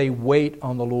is that they wait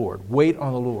on the Lord. Wait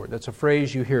on the Lord. That's a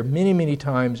phrase you hear many, many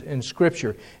times in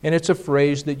Scripture. And it's a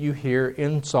phrase that you hear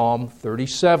in Psalm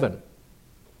 37.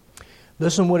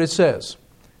 Listen what it says.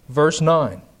 Verse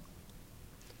 9.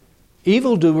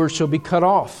 Evildoers shall be cut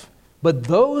off, but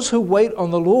those who wait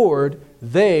on the Lord,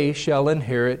 they shall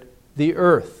inherit the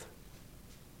earth.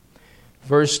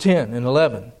 Verse 10 and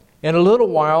 11. In a little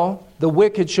while the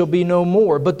wicked shall be no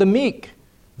more, but the meek,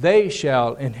 they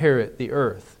shall inherit the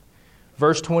earth.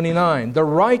 Verse 29, the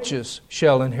righteous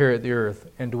shall inherit the earth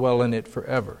and dwell in it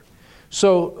forever.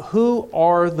 So who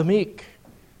are the meek?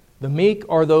 The meek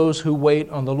are those who wait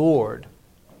on the Lord,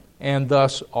 and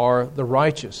thus are the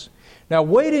righteous. Now,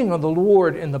 waiting on the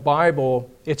Lord in the Bible,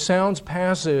 it sounds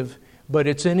passive, but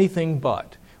it's anything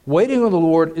but. Waiting on the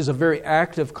Lord is a very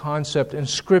active concept in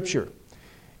Scripture.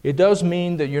 It does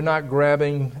mean that you're not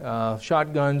grabbing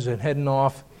shotguns and heading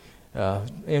off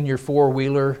in your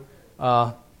four-wheeler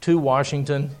to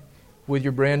Washington with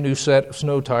your brand new set of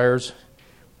snow tires.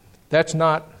 That's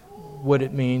not what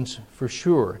it means for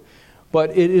sure.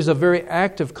 But it is a very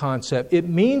active concept. It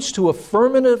means to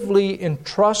affirmatively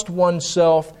entrust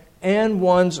oneself and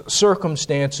one's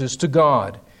circumstances to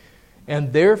God.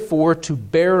 and therefore to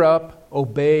bear up,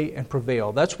 obey, and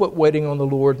prevail. That's what waiting on the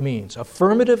Lord means.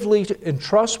 Affirmatively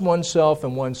entrust oneself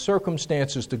and one's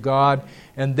circumstances to God,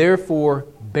 and therefore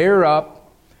bear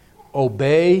up,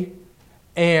 obey,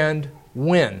 and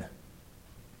win.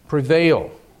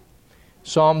 Prevail.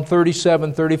 Psalm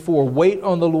 37:34, wait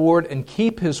on the Lord and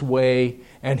keep His way,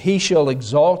 and He shall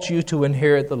exalt you to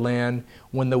inherit the land.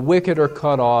 When the wicked are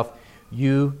cut off,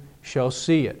 you shall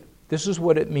see it. This is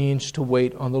what it means to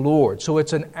wait on the Lord. So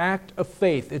it's an act of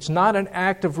faith. It's not an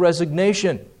act of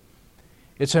resignation.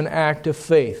 It's an act of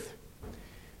faith.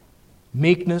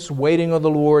 Meekness, waiting on the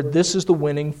Lord, this is the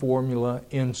winning formula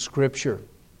in Scripture.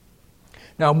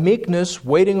 Now, meekness,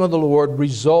 waiting on the Lord,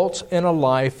 results in a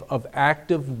life of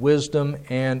active wisdom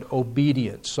and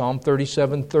obedience. Psalm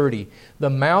 37:30. The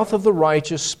mouth of the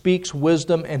righteous speaks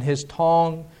wisdom, and his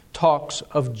tongue talks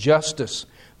of justice.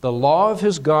 The law of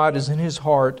his God is in his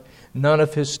heart. None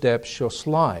of his steps shall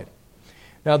slide.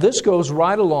 Now, this goes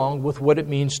right along with what it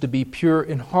means to be pure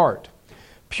in heart.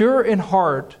 Pure in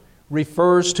heart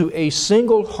refers to a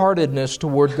single-heartedness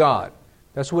toward God.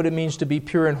 That's what it means to be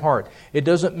pure in heart. It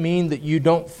doesn't mean that you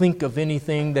don't think of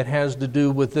anything that has to do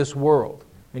with this world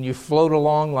and you float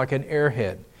along like an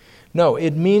airhead. No,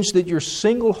 it means that you're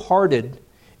single-hearted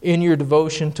in your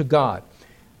devotion to God.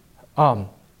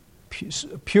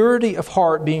 Purity of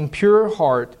heart, being pure of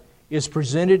heart, is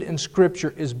presented in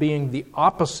Scripture as being the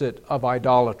opposite of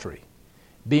idolatry.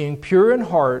 Being pure in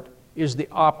heart is the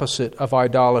opposite of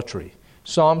idolatry.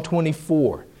 Psalm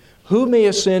 24. Who may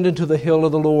ascend into the hill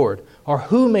of the Lord, or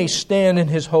who may stand in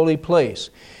His holy place?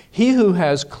 He who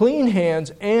has clean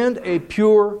hands and a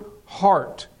pure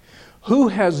heart, who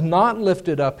has not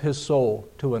lifted up his soul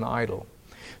to an idol.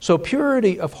 So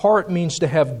purity of heart means to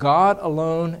have God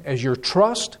alone as your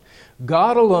trust,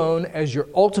 God alone as your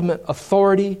ultimate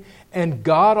authority, and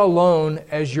God alone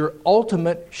as your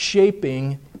ultimate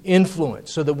shaping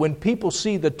influence, so that when people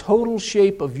see the total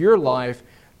shape of your life,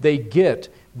 they get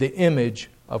the image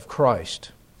of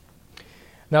Christ.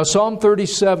 Now, Psalm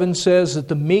 37 says that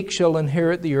the meek shall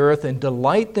inherit the earth and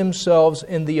delight themselves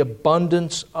in the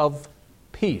abundance of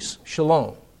peace,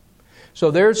 shalom.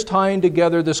 So there's tying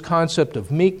together this concept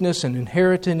of meekness and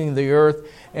inheriting the earth,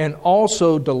 and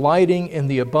also delighting in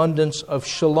the abundance of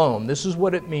shalom. This is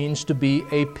what it means to be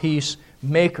a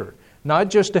peacemaker. Not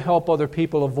just to help other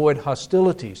people avoid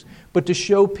hostilities, but to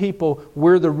show people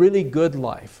where the really good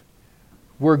life,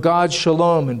 where God's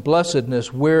shalom and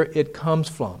blessedness, where it comes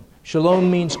from.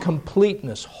 Shalom means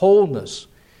completeness, wholeness,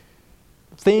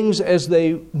 things as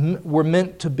they were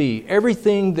meant to be.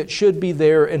 Everything that should be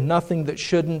there and nothing that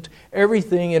shouldn't.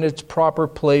 Everything in its proper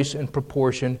place and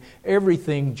proportion.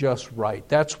 Everything just right.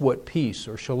 That's what peace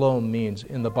or shalom means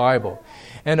in the Bible.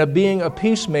 And being a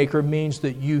peacemaker means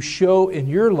that you show in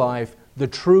your life the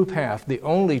true path, the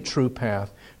only true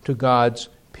path to God's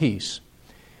peace.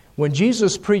 When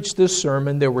Jesus preached this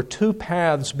sermon, there were two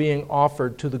paths being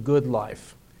offered to the good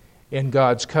life in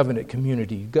God's covenant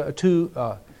community.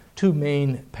 Two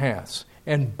main paths.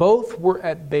 And both were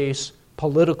at base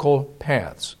political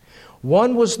paths.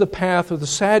 One was the path of the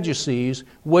Sadducees,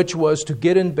 which was to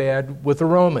get in bed with the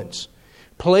Romans.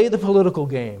 Play the political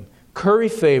game. Curry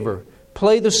favor.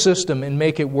 Play the system and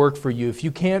make it work for you. If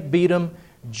you can't beat them,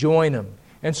 join them.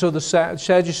 And so the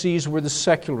Sadducees were the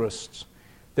secularists.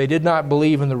 They did not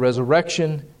believe in the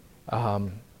resurrection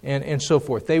and so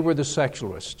forth. They were the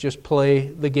secularists. Just play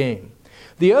the game.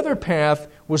 The other path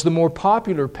was the more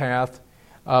popular path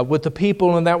with the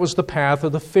people, and that was the path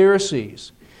of the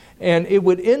Pharisees. And it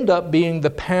would end up being the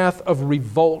path of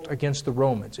revolt against the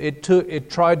Romans. It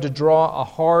tried to draw a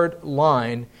hard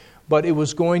line, but it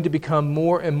was going to become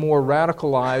more and more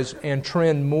radicalized and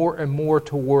trend more and more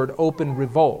toward open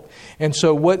revolt. And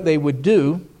so what they would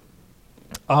do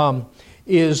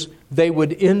is they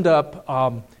would end up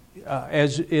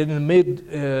as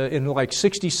in like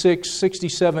 66,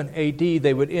 67 AD,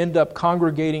 they would end up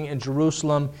congregating in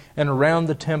Jerusalem and around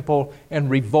the temple and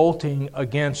revolting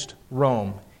against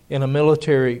Rome in a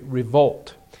military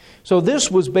revolt. So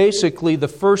this was basically the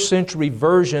first century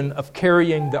version of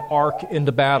carrying the ark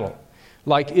into battle,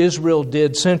 like Israel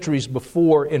did centuries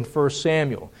before in 1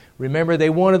 Samuel. Remember, they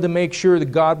wanted to make sure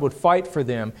that God would fight for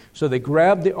them, so they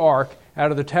grabbed the ark out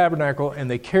of the tabernacle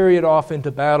and they carry it off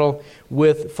into battle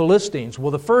with Philistines.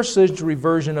 Well, the first century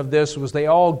version of this was they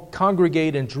all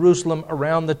congregate in Jerusalem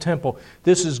around the temple.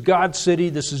 This is God's city,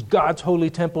 this is God's holy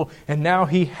temple, and now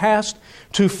He has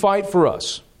to fight for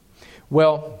us.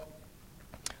 Well,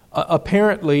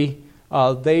 apparently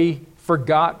they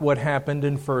forgot what happened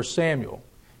in 1 Samuel.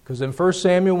 Because in 1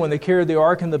 Samuel, when they carried the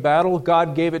ark in the battle,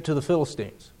 God gave it to the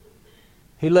Philistines.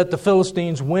 He let the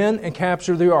Philistines win and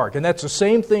capture the ark. And that's the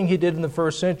same thing he did in the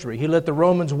first century. He let the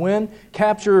Romans win,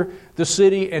 capture the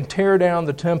city, and tear down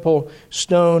the temple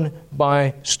stone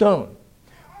by stone.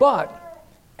 But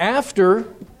after,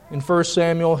 in 1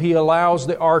 Samuel, he allows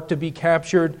the ark to be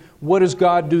captured, what does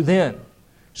God do then?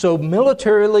 So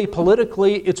militarily,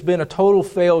 politically, it's been a total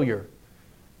failure.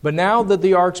 But now that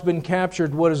the ark's been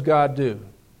captured, what does God do?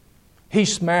 He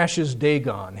smashes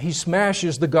Dagon. He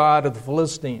smashes the god of the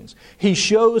Philistines. He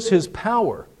shows his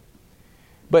power.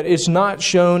 But it's not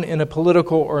shown in a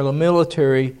political or a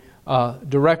military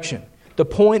direction. The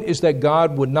point is that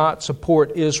God would not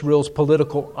support Israel's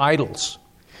political idols.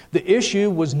 The issue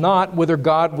was not whether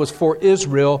God was for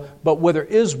Israel, but whether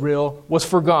Israel was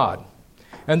for God.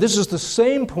 And this is the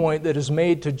same point that is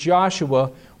made to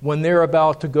Joshua when they're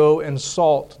about to go and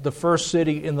assault the first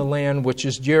city in the land, which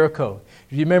is Jericho.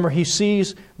 If you remember, he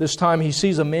sees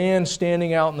a man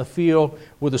standing out in the field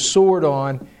with a sword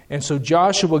on. And so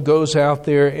Joshua goes out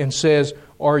there and says,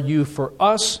 "Are you for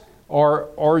us or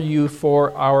are you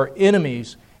for our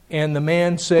enemies?" And the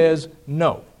man says,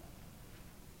 "No."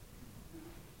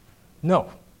 No.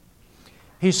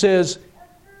 He says,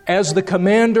 "As the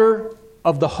commander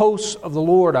of the hosts of the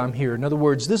Lord, I'm here." In other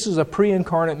words, this is a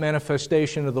pre-incarnate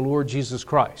manifestation of the Lord Jesus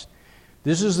Christ.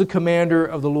 This is the commander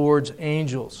of the Lord's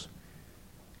angels.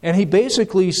 And he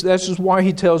basically, that's just why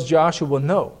he tells Joshua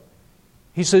no.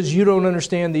 He says, you don't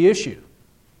understand the issue.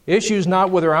 The issue is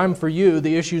not whether I'm for you,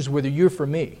 the issue is whether you're for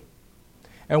me.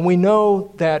 And we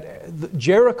know that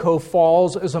Jericho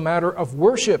falls as a matter of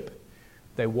worship.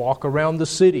 They walk around the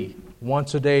city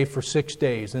once a day for 6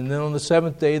 days. And then on the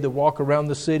seventh day, they walk around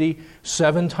the city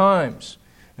 7 times.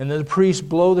 And then the priests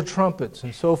blow the trumpets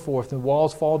and so forth. And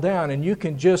walls fall down. And you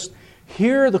can just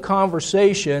hear the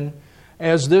conversation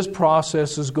as this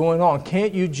process is going on.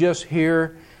 Can't you just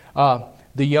hear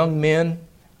the young men?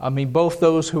 I mean, both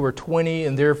those who are 20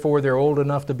 and therefore they're old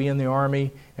enough to be in the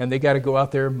army. And they got to go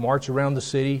out there, march around the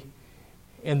city,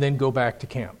 and then go back to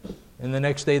camp. And the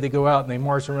next day they go out and they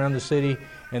march around the city,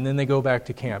 and then they go back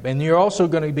to camp. And you're also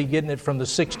going to be getting it from the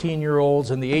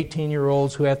 16-year-olds and the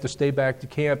 18-year-olds who have to stay back to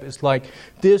camp. It's like,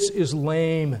 this is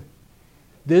lame.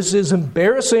 This is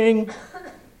embarrassing.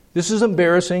 This is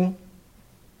embarrassing.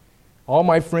 All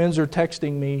my friends are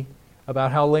texting me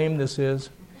about how lame this is.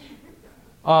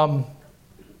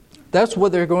 That's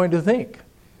what they're going to think.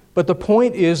 But the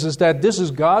point is that this is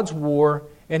God's war,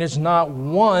 and it's not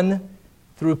won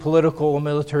through political or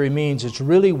military means. It's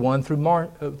really won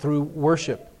through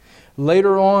worship.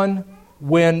 Later on,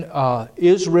 when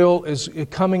Israel is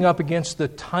coming up against the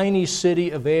tiny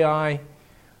city of Ai,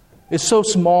 it's so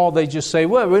small they just say,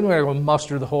 well, we're not going to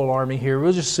muster the whole army here.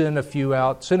 We'll just send a few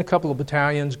out, send a couple of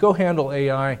battalions, go handle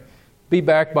Ai, be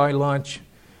back by lunch.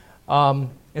 And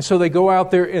so they go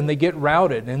out there and they get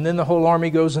routed. And then the whole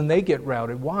army goes and they get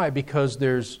routed. Why? Because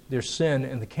there's sin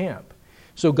in the camp.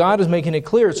 So God is making it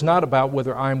clear it's not about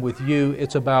whether I'm with you,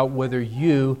 it's about whether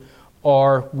you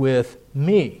are with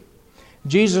me.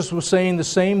 Jesus was saying the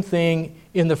same thing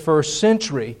in the first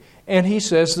century, and he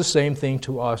says the same thing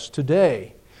to us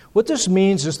today. What this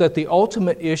means is that the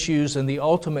ultimate issues and the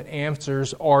ultimate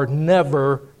answers are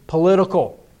never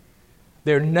political.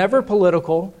 They're never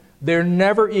political, they're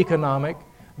never economic,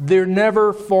 they're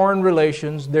never foreign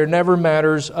relations, they're never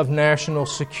matters of national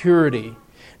security.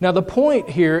 Now, the point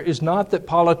here is not that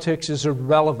politics is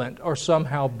irrelevant or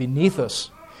somehow beneath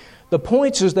us. The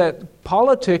point is that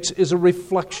politics is a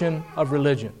reflection of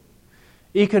religion.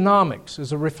 Economics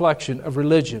is a reflection of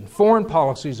religion. Foreign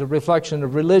policy is a reflection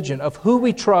of religion, of who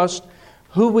we trust,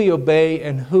 who we obey,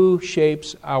 and who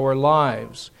shapes our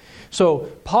lives. So,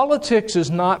 politics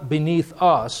is not beneath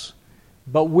us,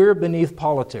 but we're beneath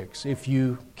politics, if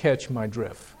you catch my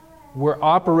drift. We're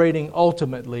operating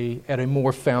ultimately at a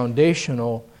more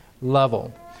foundational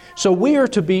level. So we are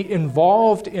to be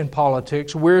involved in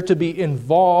politics. We're to be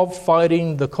involved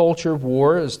fighting the culture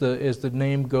war, as the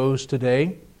name goes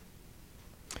today.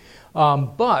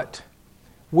 But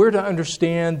we're to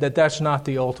understand that that's not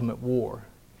the ultimate war.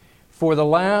 For the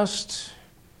last,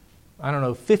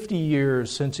 50 years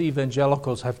since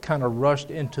evangelicals have kind of rushed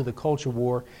into the culture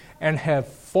war and have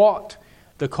fought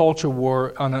the culture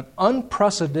war on an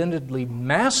unprecedentedly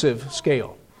massive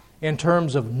scale in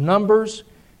terms of numbers,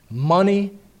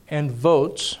 money, and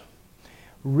votes.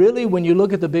 Really, when you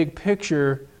look at the big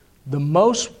picture, the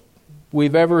most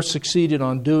we've ever succeeded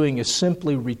on doing is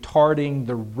simply retarding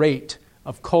the rate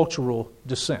of cultural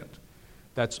descent.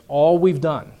 That's all we've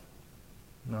done.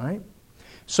 All right?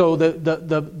 So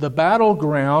the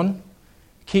battleground,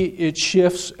 it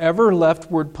shifts ever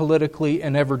leftward politically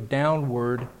and ever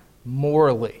downward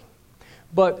morally.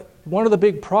 But one of the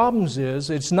big problems is,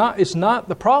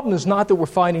 the problem is not that we're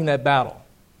fighting that battle.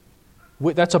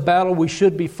 That's a battle we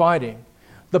should be fighting.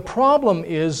 The problem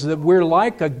is that we're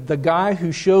like the guy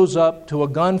who shows up to a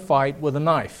gunfight with a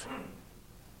knife.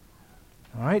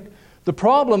 All right? The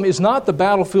problem is not the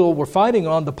battlefield we're fighting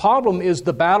on. The problem is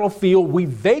the battlefield we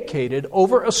vacated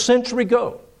over a century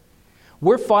ago.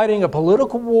 We're fighting a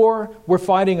political war. We're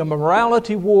fighting a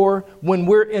morality war when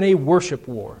we're in a worship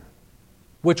war,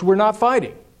 which we're not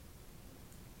fighting.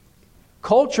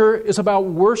 Culture is about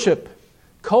worship.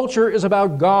 Culture is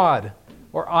about God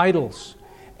or idols.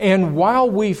 And while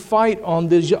we fight on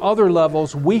these other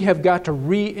levels, we have got to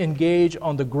re-engage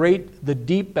on the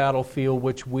deep battlefield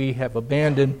which we have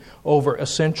abandoned over a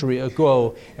century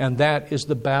ago, and that is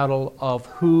the battle of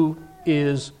who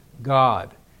is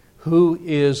God. Who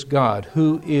is God?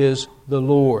 Who is the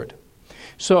Lord?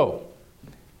 So,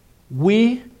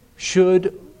 we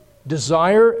should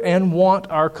desire and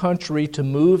want our country to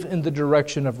move in the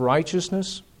direction of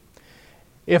righteousness.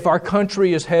 If our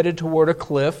country is headed toward a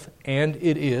cliff, and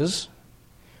it is,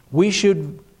 we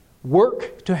should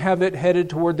work to have it headed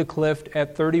toward the cliff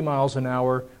at 30 miles an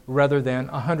hour rather than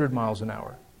 100 miles an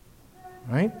hour.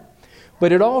 Right?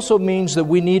 But it also means that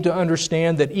we need to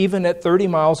understand that even at 30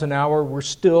 miles an hour, we're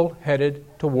still headed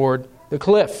toward the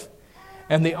cliff.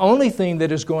 And the only thing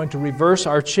that is going to reverse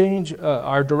our change,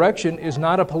 our direction, is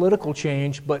not a political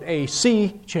change, but a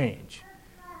sea change.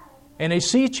 And a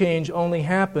sea change only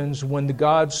happens when the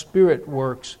God's Spirit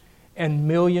works and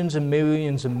millions and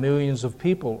millions and millions of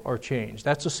people are changed.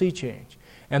 That's a sea change.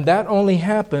 And that only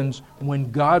happens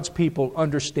when God's people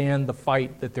understand the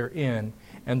fight that they're in,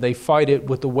 and they fight it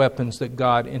with the weapons that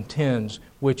God intends,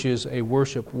 which is a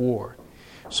worship war.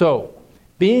 So,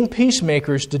 being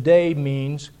peacemakers today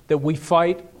means that we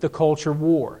fight the culture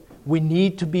war. We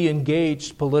need to be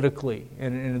engaged politically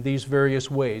in these various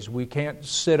ways. We can't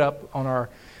sit up on our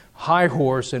high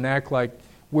horse and act like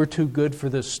we're too good for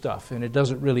this stuff and it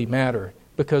doesn't really matter,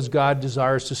 because God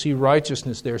desires to see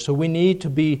righteousness there. So we need to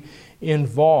be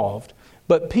involved.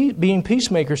 But being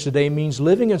peacemakers today means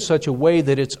living in such a way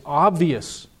that it's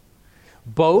obvious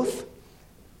both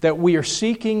that we are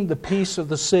seeking the peace of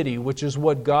the city, which is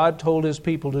what God told His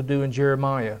people to do in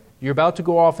Jeremiah. You're about to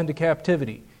go off into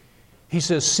captivity. He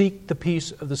says, seek the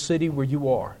peace of the city where you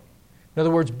are. In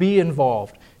other words, be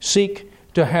involved. Seek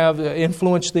to have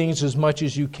influence things as much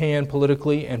as you can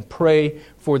politically and pray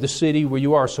for the city where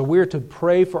you are. So we're to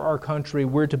pray for our country.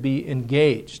 We're to be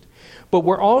engaged. But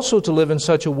we're also to live in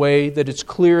such a way that it's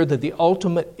clear that the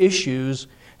ultimate issues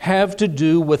have to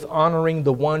do with honoring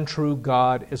the one true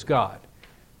God as God.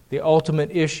 The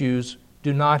ultimate issues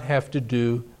do not have to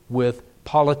do with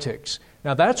politics.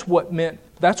 Now that's what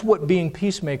being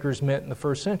peacemakers meant in the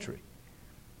first century.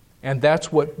 And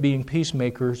that's what being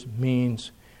peacemakers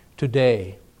means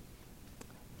today.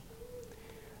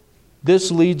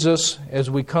 This leads us, as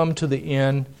we come to the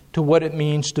end, to what it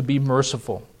means to be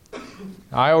merciful.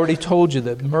 I already told you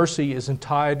that mercy is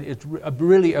tied. It's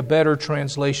really a better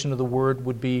translation of the word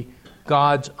would be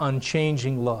God's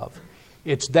unchanging love.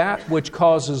 It's that which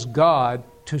causes God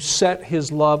to set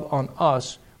His love on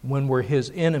us when we're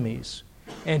His enemies,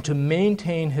 and to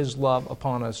maintain His love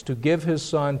upon us, to give His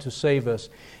Son to save us,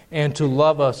 and to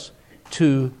love us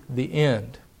to the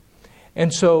end.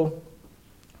 And so,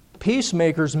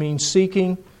 peacemakers means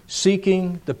seeking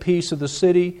the peace of the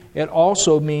city. It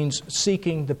also means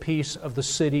seeking the peace of the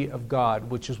city of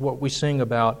God, which is what we sing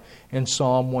about in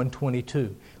Psalm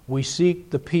 122. We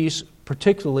seek the peace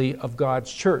particularly of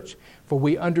God's church, for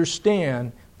we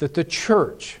understand that the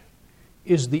church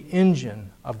is the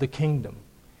engine of the kingdom.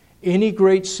 Any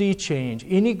great sea change,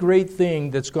 any great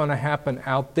thing that's going to happen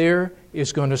out there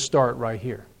is going to start right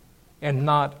here, and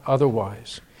not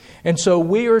otherwise. And so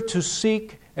we are to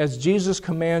seek, as Jesus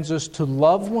commands us, to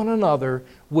love one another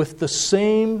with the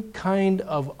same kind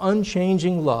of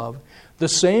unchanging love, the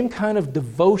same kind of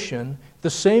devotion, the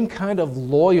same kind of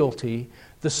loyalty,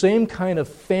 the same kind of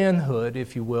fanhood,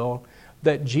 if you will,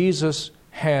 that Jesus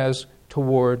has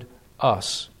toward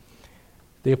us.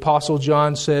 The Apostle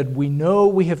John said, we know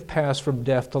we have passed from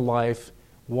death to life.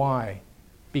 Why?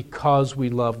 Because we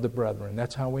love the brethren.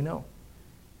 That's how we know.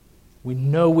 We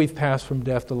know we've passed from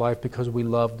death to life because we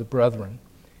love the brethren.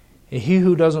 And he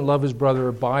who doesn't love his brother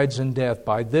abides in death.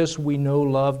 By this we know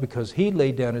love, because He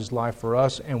laid down His life for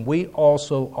us, and we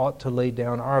also ought to lay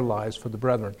down our lives for the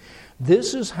brethren.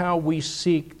 This is how we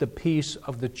seek the peace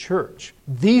of the church,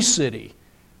 the city,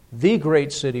 the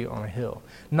great city on a hill.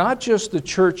 Not just the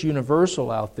church universal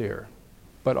out there,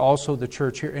 but also the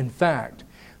church here. In fact,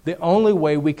 the only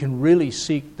way we can really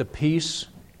seek the peace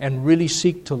and really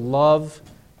seek to love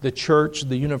the church,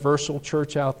 the universal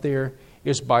church out there,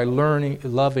 is by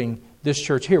loving this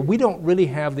church here. We don't really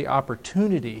have the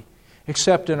opportunity,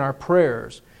 except in our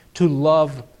prayers, to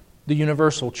love the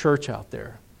universal church out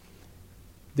there.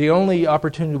 The only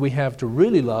opportunity we have to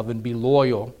really love and be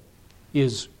loyal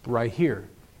is right here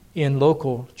in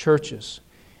local churches.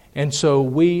 And so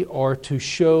we are to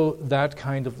show that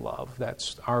kind of love.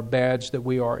 That's our badge that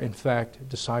we are, in fact,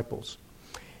 disciples.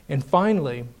 And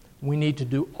finally, we need to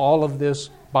do all of this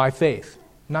by faith,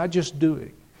 not just do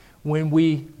it. When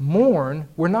we mourn,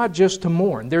 we're not just to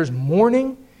mourn. There's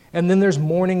mourning, and then there's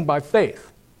mourning by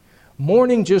faith.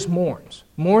 Mourning just mourns.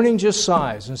 Mourning just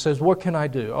sighs and says, what can I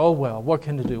do? Oh, well, what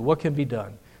can I do? What can be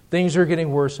done? Things are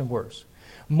getting worse and worse.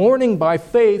 Mourning by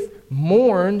faith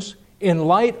mourns in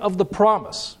light of the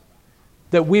promise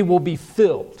that we will be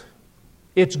filled.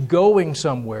 It's going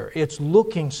somewhere. It's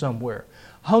looking somewhere.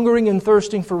 Hungering and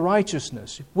thirsting for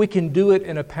righteousness. We can do it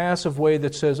in a passive way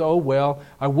that says, oh, well,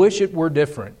 I wish it were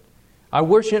different. I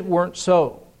wish it weren't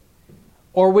so.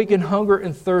 Or we can hunger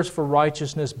and thirst for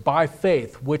righteousness by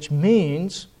faith, which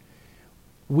means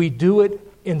we do it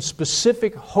in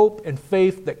specific hope and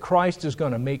faith that Christ is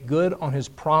going to make good on His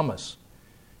promise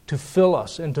to fill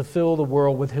us and to fill the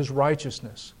world with His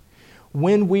righteousness.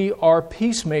 When we are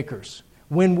peacemakers,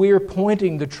 when we are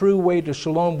pointing the true way to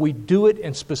shalom, we do it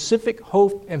in specific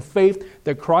hope and faith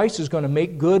that Christ is going to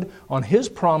make good on His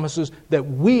promises that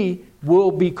we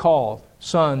will be called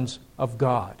sons of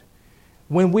God.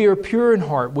 When we are pure in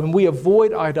heart, when we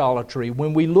avoid idolatry,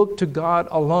 when we look to God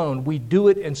alone, we do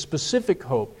it in specific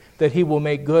hope that He will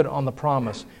make good on the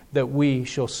promise that we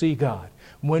shall see God.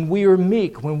 When we are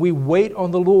meek, when we wait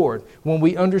on the Lord, when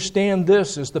we understand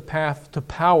this is the path to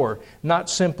power, not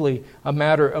simply a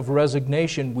matter of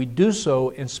resignation, we do so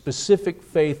in specific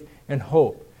faith and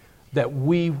hope that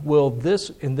we will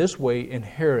in this way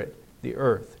inherit the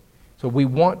earth. So we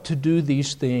want to do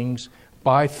these things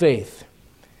by faith.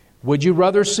 Would you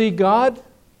rather see God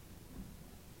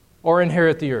or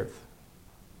inherit the earth?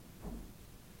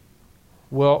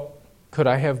 Well, could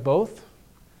I have both?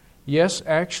 Yes,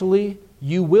 actually,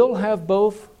 you will have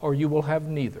both or you will have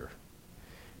neither.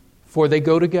 For they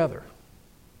go together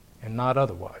and not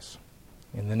otherwise.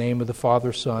 In the name of the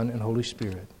Father, Son, and Holy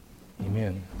Spirit.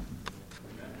 Amen.